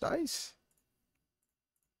it. It's nice.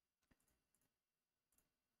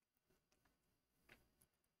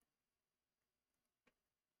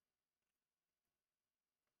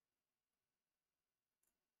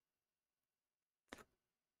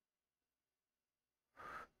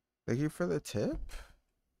 Thank you for the tip.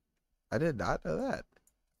 I did not know that.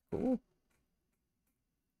 Cool.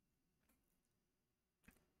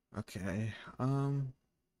 Okay.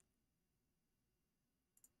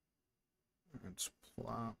 Let's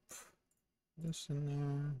plop this in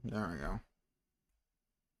there. There we go.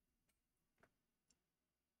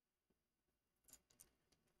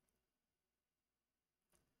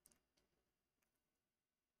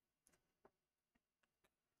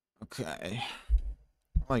 Okay.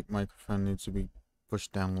 Like microphone needs to be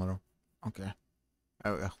pushed down a little. Okay.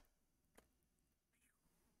 There we go.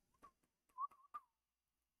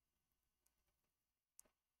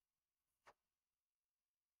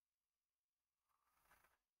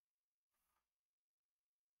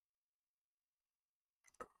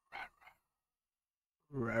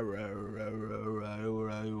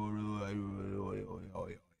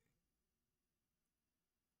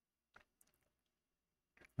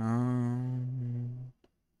 Um.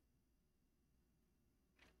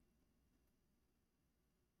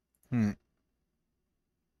 Hmm.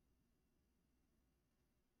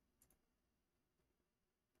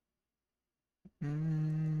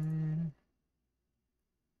 Mm.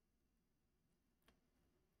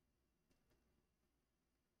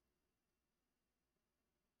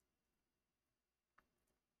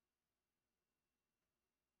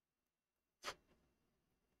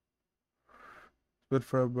 Good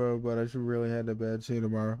for a bro, but I should really head to bed. See you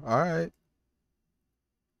tomorrow. All right.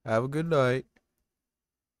 Have a good night.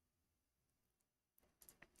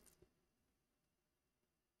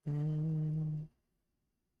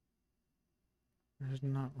 There's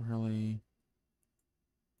not really.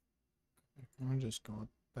 I'll just go with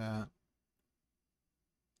that.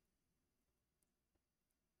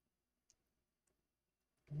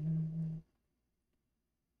 And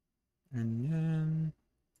then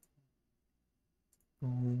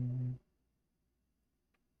boom,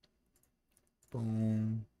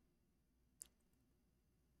 boom.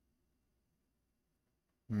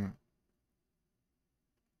 Hmm.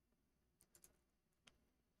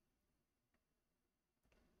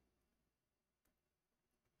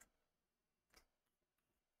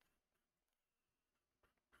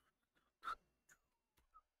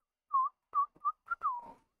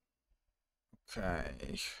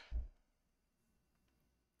 Okay.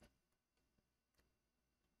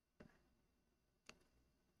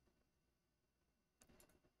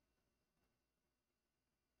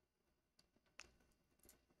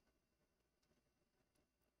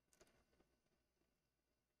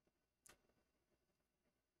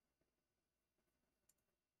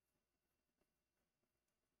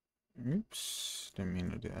 Oops, didn't mean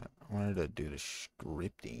to do that. I wanted to do the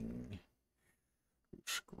scripting.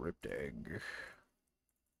 Scripting.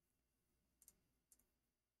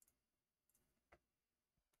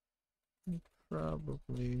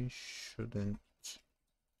 Probably shouldn't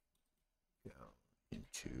go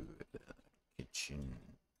into the kitchen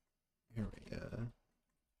area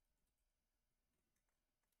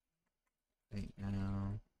right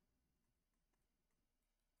now.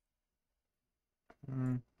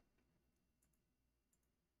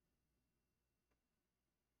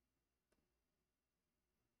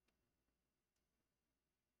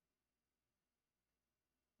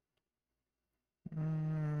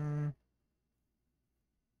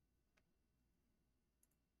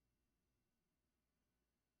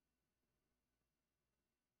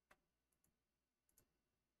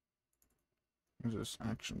 There's this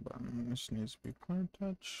action button. This needs to be plain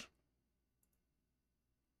touch.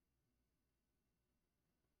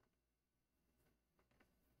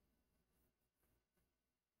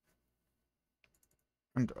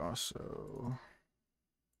 And also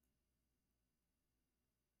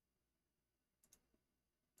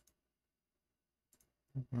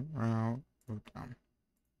move down.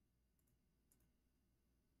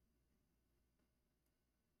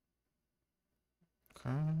 Okay.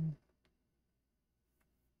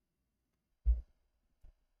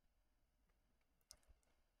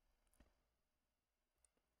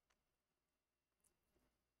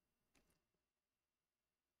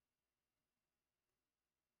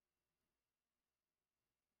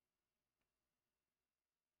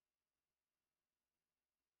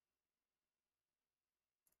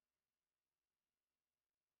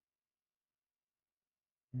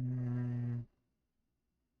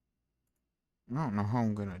 I don't know how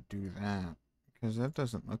I'm gonna do that because that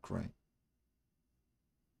doesn't look right.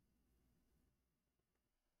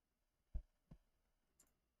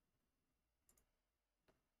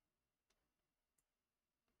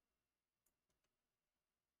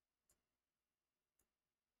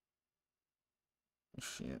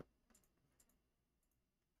 Shit.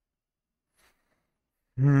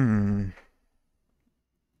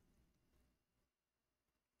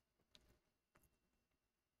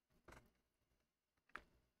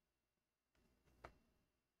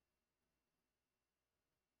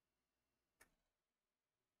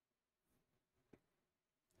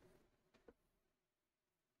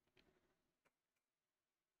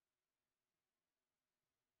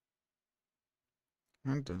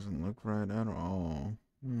 That doesn't look right at all.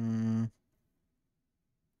 I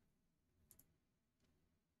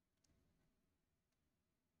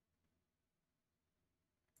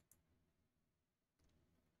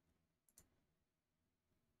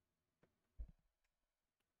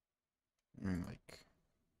mean, like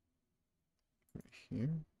right here,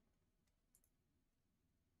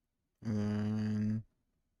 and then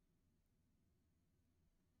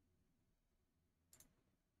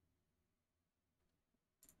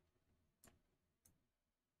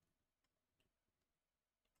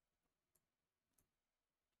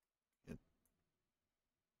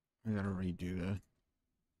I gotta redo the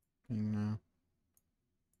thing now.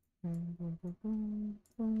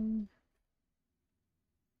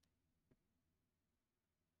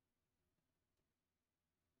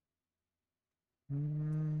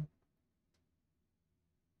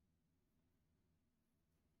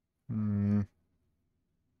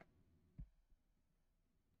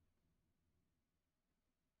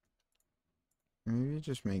 Maybe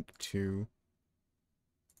just make two.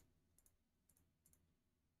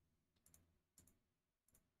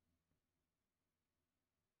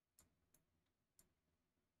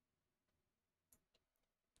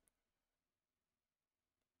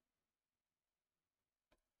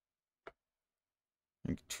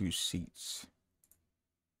 Like 2 seats.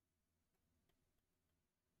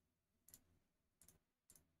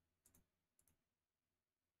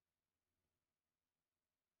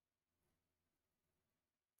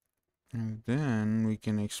 And then we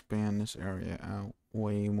can expand this area out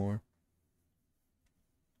way more.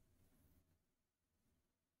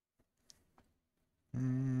 We'll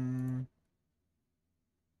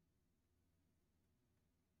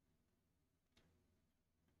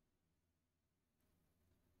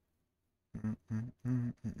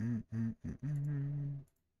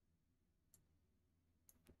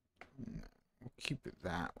keep it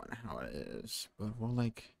that one how it is, but we'll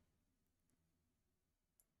like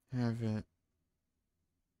have it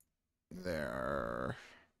there.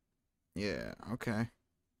 Yeah, okay.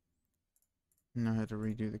 Now I had to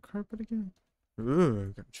redo the carpet again. Ooh,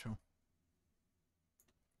 I gotta chill.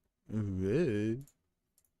 Ooh.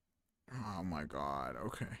 Oh my god,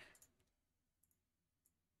 okay.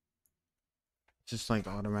 Just like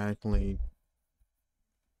automatically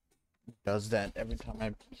does that every time I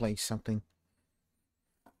play something.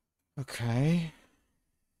 Okay.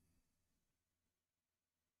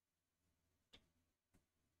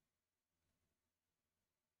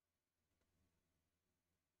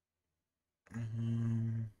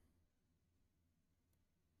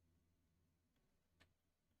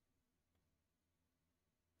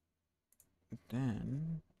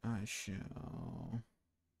 then I shall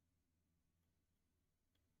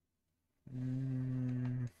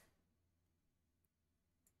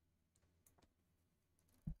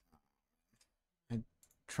I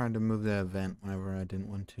tried to move the event whenever I didn't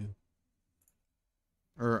want to.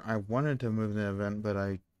 Or I wanted to move the event, but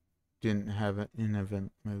I didn't have it in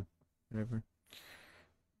event mode. Whatever.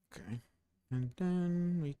 Okay. And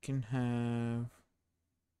then we can have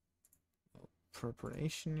a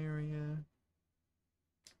preparation area.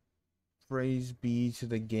 Praise be to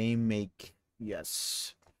the game make.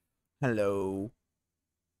 Yes. Hello.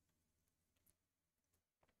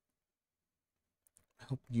 I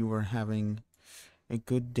hope you are having a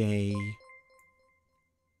good day.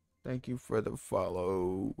 Thank you for the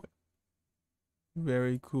follow.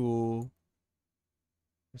 Very cool.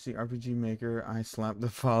 See, RPG Maker, I slapped the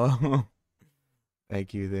follow.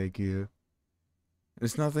 Thank you, thank you.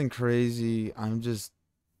 It's nothing crazy. I'm just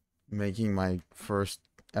making my first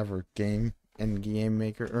ever game in Game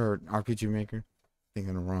Maker, or RPG Maker.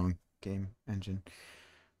 Thinking the wrong game engine.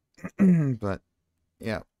 But,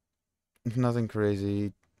 yeah. It's nothing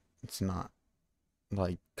crazy. It's not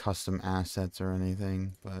like custom assets or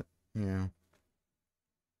anything, but, you know.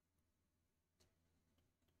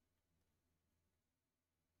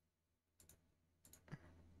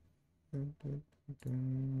 It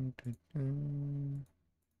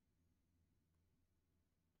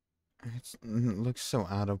looks so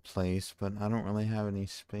out of place, but I don't really have any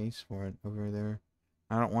space for it over there.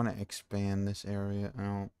 I don't want to expand this area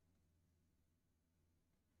out.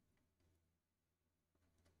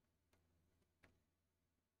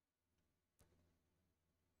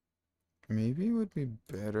 Maybe it would be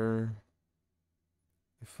better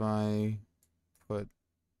if I put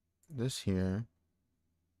this here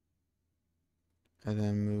and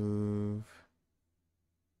then move,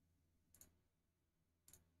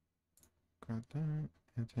 got that,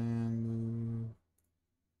 and then move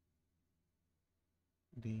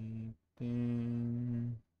the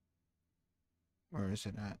thing. Where is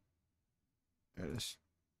it at? There it is.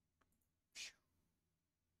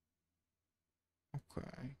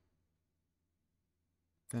 Okay.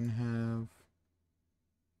 Then have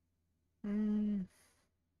okay,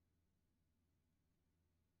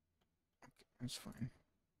 that's fine.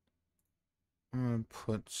 I'm gonna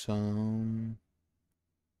put some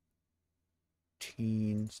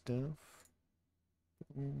teen stuff.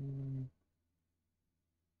 And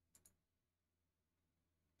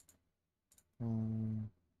boom.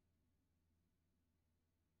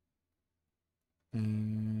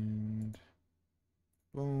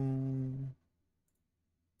 Boom.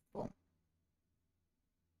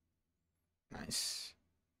 Nice.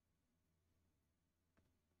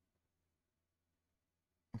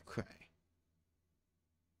 Okay.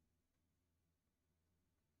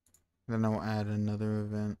 Then I'll add another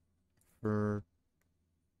event for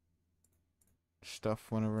stuff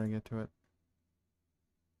whenever I get to it.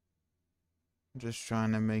 I'm just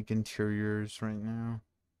trying to make interiors right now.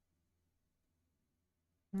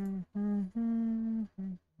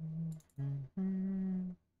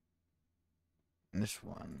 This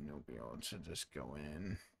one, you'll be able to just go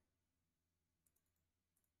in.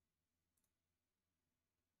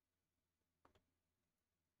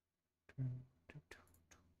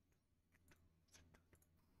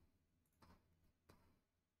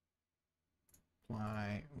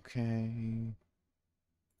 Fly, okay.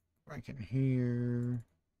 I can hear.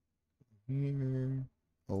 Here.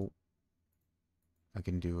 Oh. I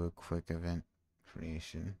can do a quick event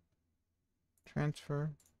creation.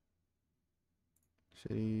 Transfer.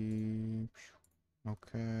 City.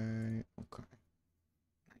 Okay. Okay.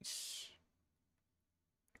 Nice.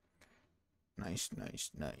 Nice,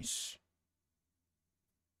 nice, nice.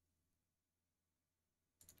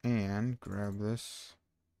 And grab this.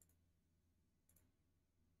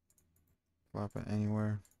 Flop it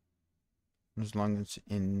anywhere. As long as it's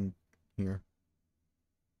in here.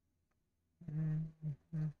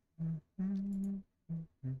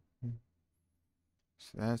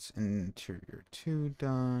 So that's interior 2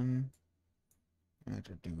 done. I have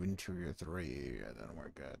to do interior 3. Yeah, that'll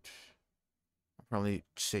work out. I'll probably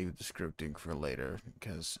save the scripting for later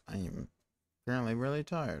because I am apparently really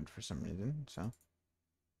tired for some reason, so.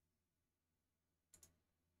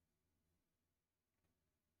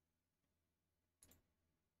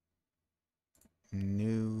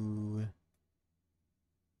 New.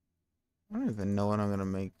 I don't even know when I'm gonna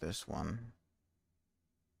make this one.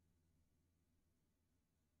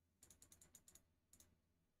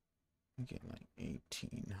 I get like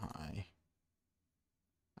 18 high.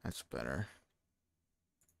 That's better.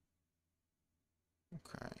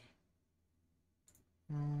 Okay.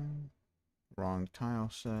 Wrong tile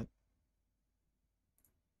set.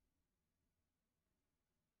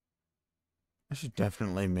 I should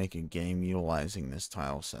definitely make a game utilizing this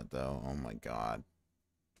tile set, though. Oh my god.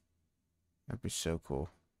 That'd be so cool.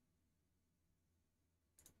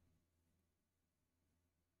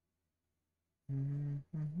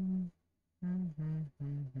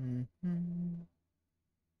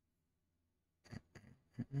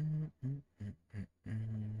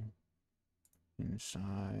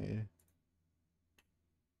 Inside.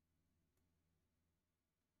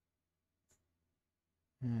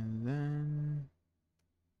 And then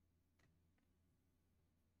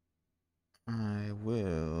I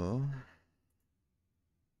will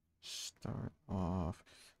start off.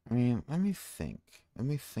 I mean, let me think. Let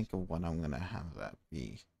me think of what I'm going to have that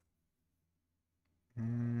be. I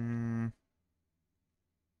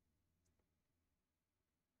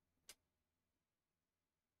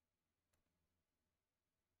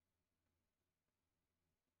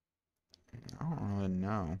don't really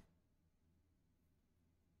know.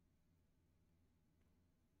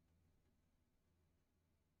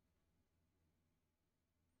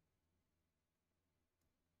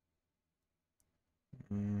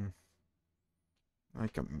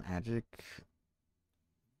 Like a magic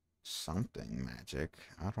something magic.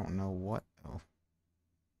 I don't know what though.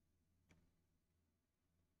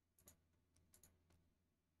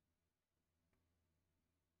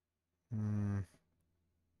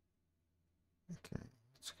 Okay,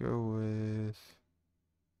 let's go with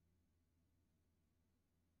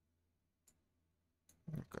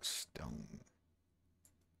like a stone.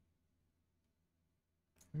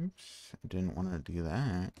 Oops, I didn't want to do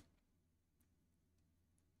that.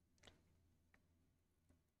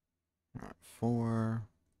 All right, 4,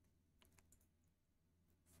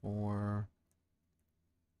 4.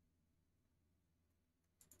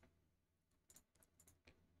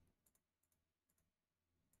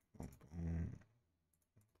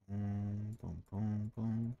 Boom, boom, boom,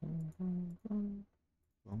 boom, boom, boom, boom,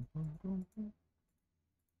 boom, boom, boom, boom, boom,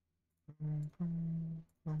 boom,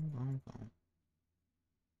 boom, boom, boom, boom.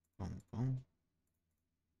 Boom, boom, boom,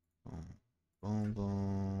 boom, boom,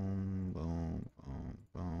 boom, boom,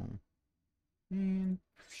 boom, and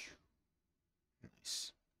phew.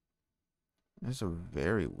 Nice. It's a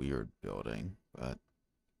very weird building, but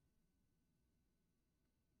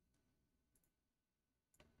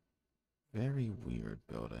very weird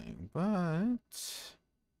building, but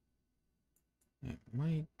it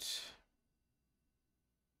might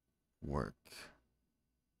work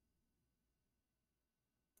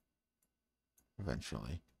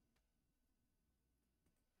eventually.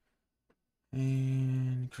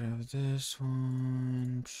 And grab this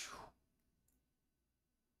one.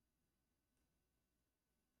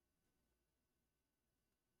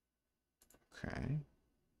 Okay.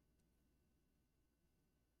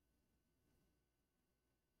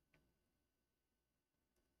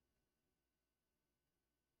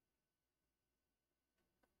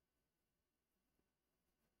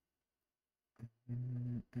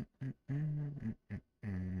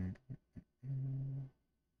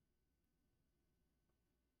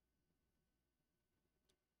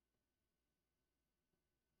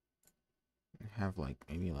 Have like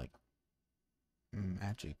maybe like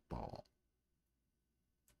magic ball.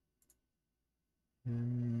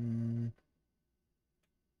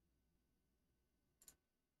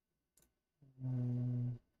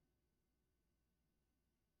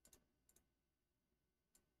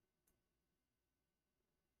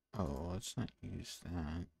 Oh, let's not use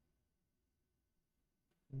that.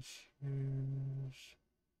 Let's use.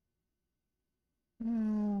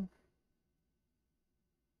 No.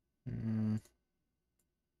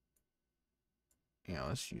 Yeah,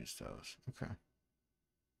 let's use those. Okay.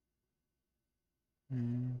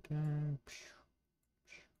 And then.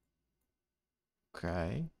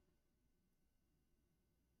 Okay.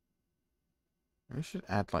 We should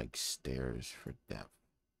add like stairs for depth.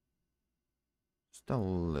 Just a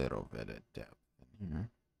little bit of depth in here.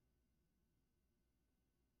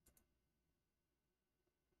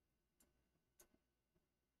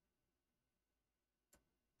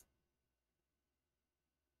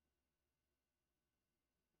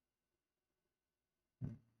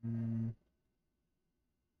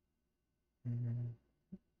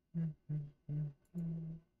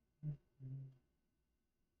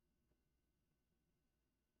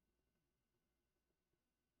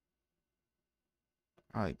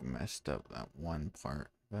 I like messed up that one part,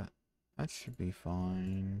 but that should be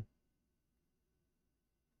fine.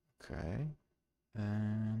 Okay.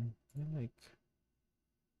 And like,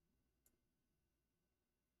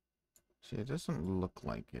 see, it doesn't look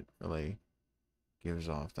like it really gives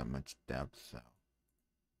off that much depth, though.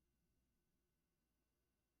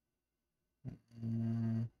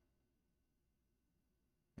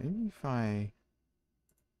 Maybe if I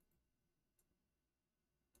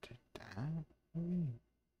did that, maybe.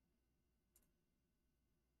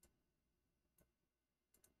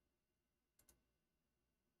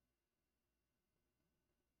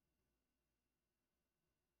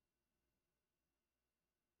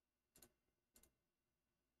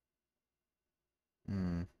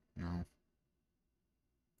 No.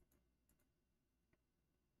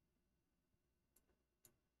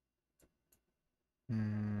 No,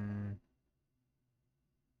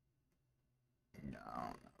 I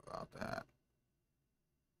don't know about that.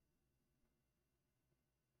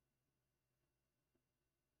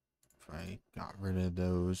 If I got rid of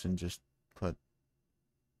those and just put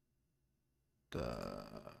the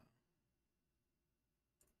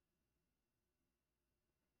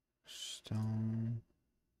stone.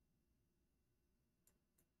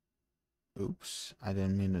 Oops, I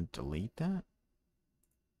didn't mean to delete that.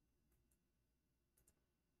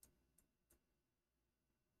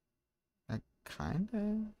 I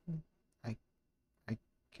kinda, I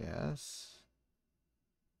guess.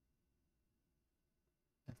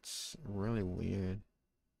 It's really weird,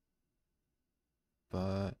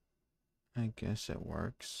 but I guess it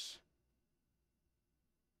works.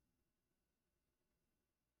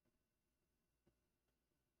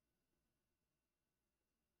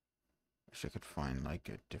 Wish I could find like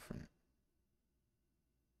a different.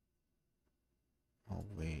 Oh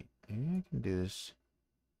wait, maybe I can do this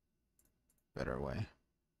better way.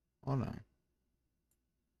 Hold on.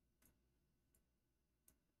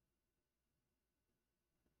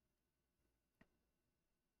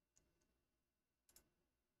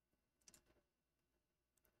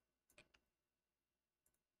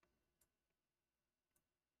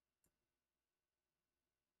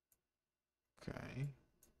 Okay.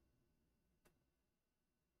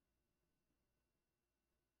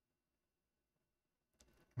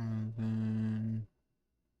 And then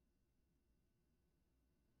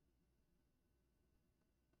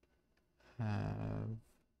have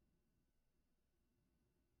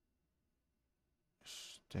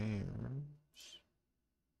stairs.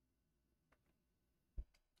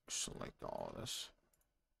 Select all this.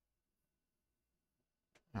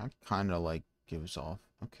 That kind of like gives off.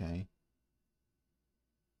 Okay.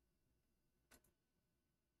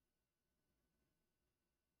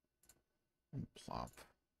 And plop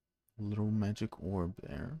a little magic orb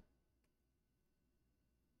there.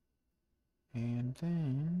 And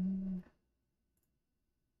then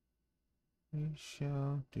we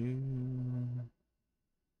shall do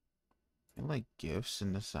like gifts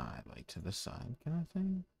in the side, like to the side kind of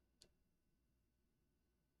thing.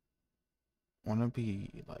 Want to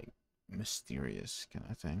be like mysterious kind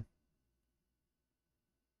of thing.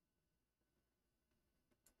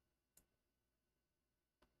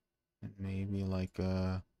 And maybe like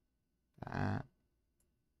that,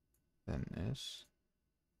 then this.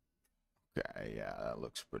 Okay, yeah, that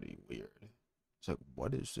looks pretty weird. It's like,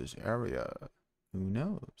 what is this area? Who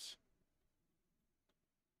knows?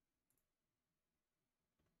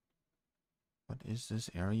 What is this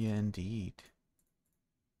area indeed?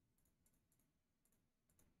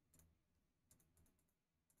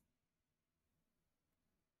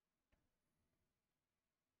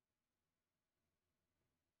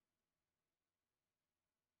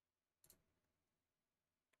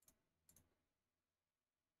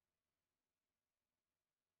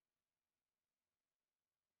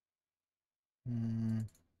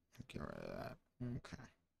 Get rid of that. Okay.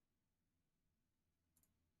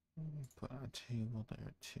 Put a table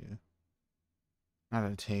there too. Not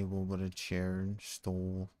a table, but a chair and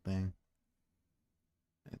stool thing.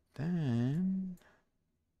 And then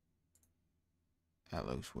that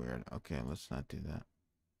looks weird. Okay, let's not do that.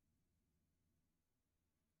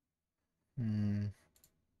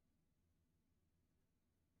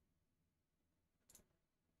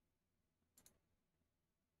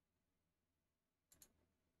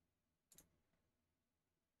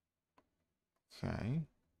 Okay.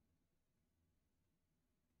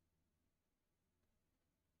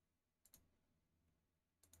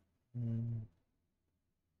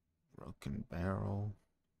 Broken barrel.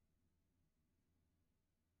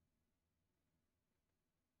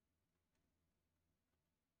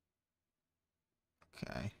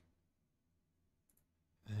 Okay.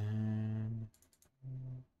 Then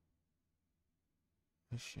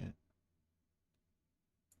oh shit.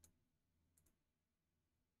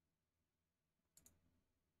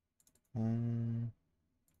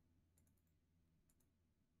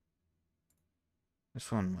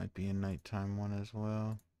 This one might be a nighttime one as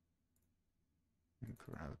well. Let me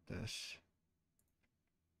grab this.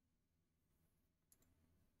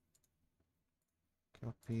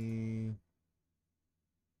 Copy.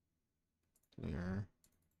 Clear.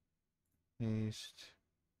 Paste.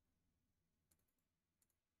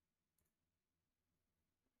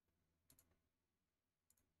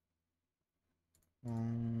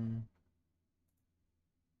 Um,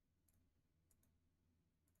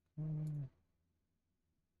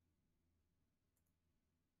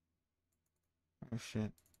 oh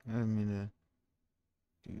shit, I didn't mean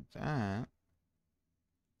to do that.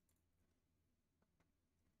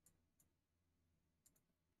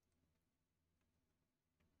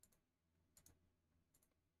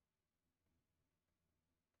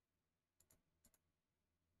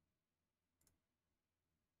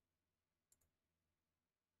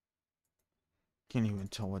 Can't even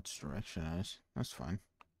tell which direction it is. That's fine.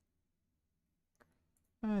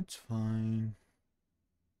 That's fine.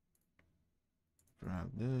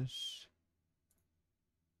 Grab this.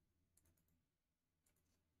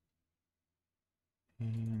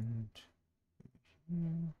 And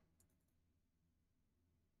here.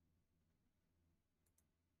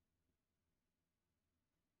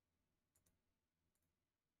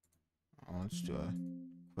 Oh, let's do a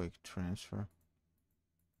quick transfer.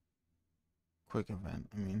 Quick event,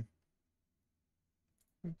 I mean.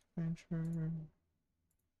 Quick transfer.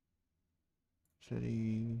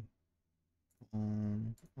 City.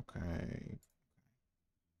 Okay.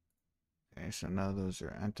 Okay, so now those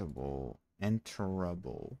are enterable.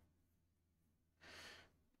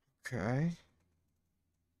 Okay.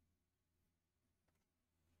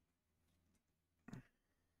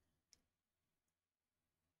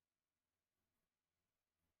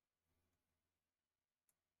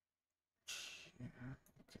 Yeah,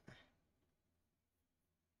 okay.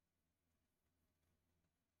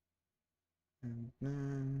 And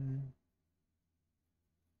then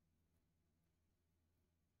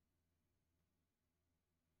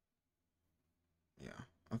yeah,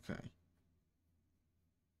 okay.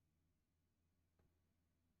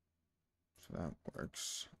 So that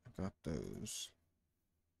works. I got those.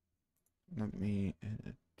 Let me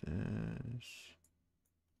edit this.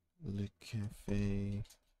 Le Cafe.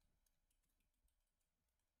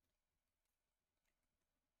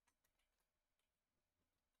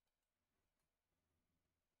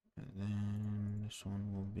 And then this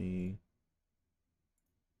one will be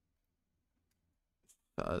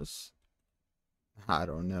us. I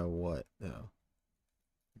don't know what though.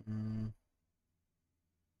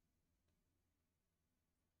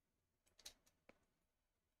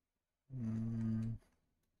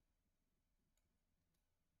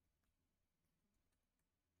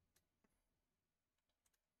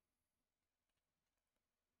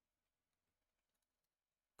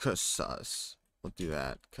 Sus. We'll do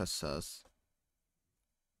that. Sus.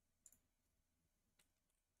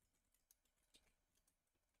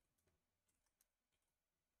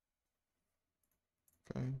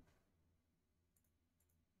 Okay.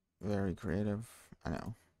 Very creative. I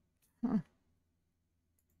know. Huh.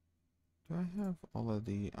 Do I have all of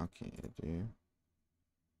the... Okay, I do.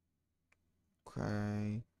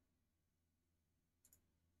 Okay.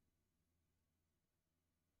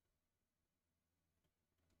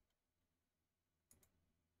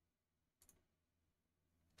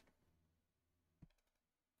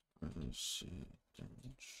 Residential.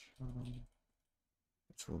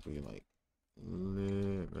 Which will be like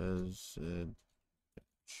residential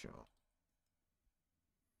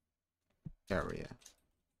area.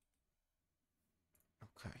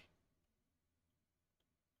 Okay.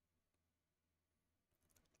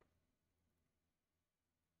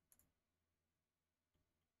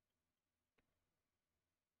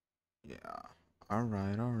 Yeah. All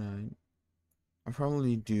right. I'll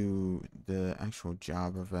probably do the actual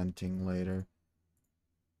job eventing later.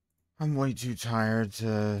 I'm way too tired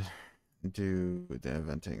to do the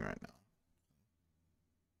eventing right now.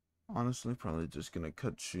 Honestly, probably just gonna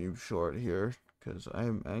cut stream short here because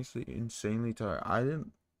I'm actually insanely tired. I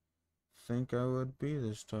didn't think I would be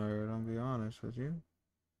this tired, I'll be honest with you.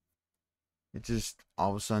 It just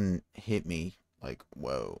all of a sudden hit me like,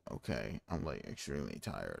 whoa, okay, I'm like extremely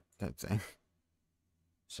tired, that thing.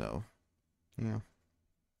 So, yeah.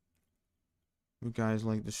 If you guys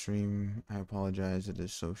like the stream, I apologize it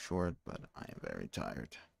is so short, but I am very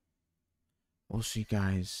tired. We'll see you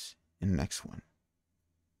guys in the next one.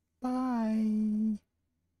 Bye.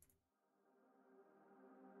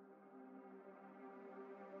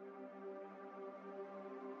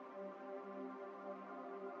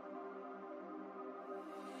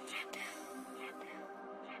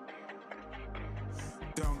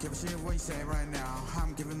 Don't give a shit what you say right now.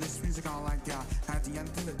 I'm giving this music all I got. At the end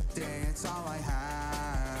of the day, it's all I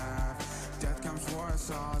have. Death comes for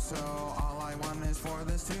us all, so all I want is for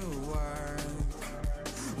this to work.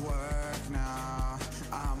 Work now.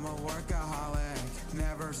 I'm a workaholic.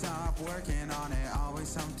 Never stop working on it. Always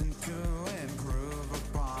something to improve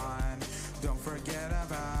upon. Don't forget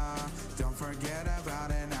about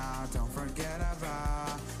it now. Don't forget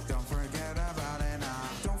about it now.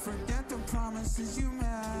 Don't forget the promises you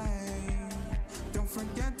made. Don't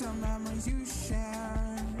forget the memories you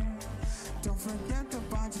shared. Don't forget the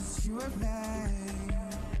bonds you have made.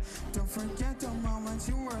 Don't forget the moments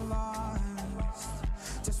you were lost.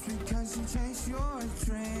 Just because you chase your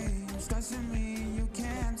dreams doesn't mean you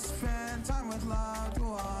can't spend time with loved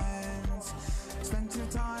ones. Spend your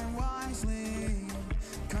time wisely,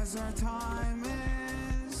 'cause our time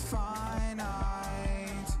is finite.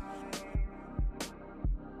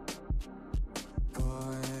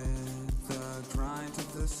 Put the grind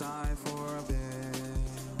to the side for a bit.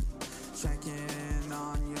 Check in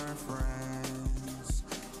on your friends.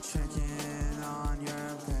 Check in on your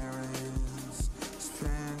parents.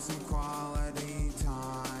 Spend some quality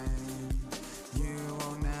time. You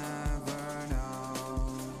will never know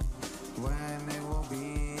when it will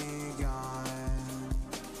be gone.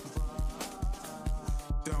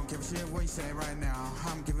 Don't give a shit what you say right now.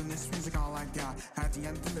 I'm giving this music all I got. At the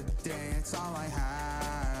end of the day, it's all I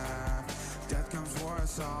have. Death comes for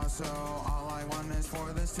us all, so all I want is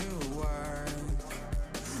for this to work.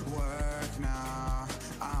 Work now.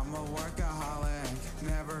 I'm a workaholic.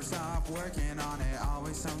 Never stop working on it.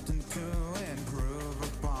 Always something to improve.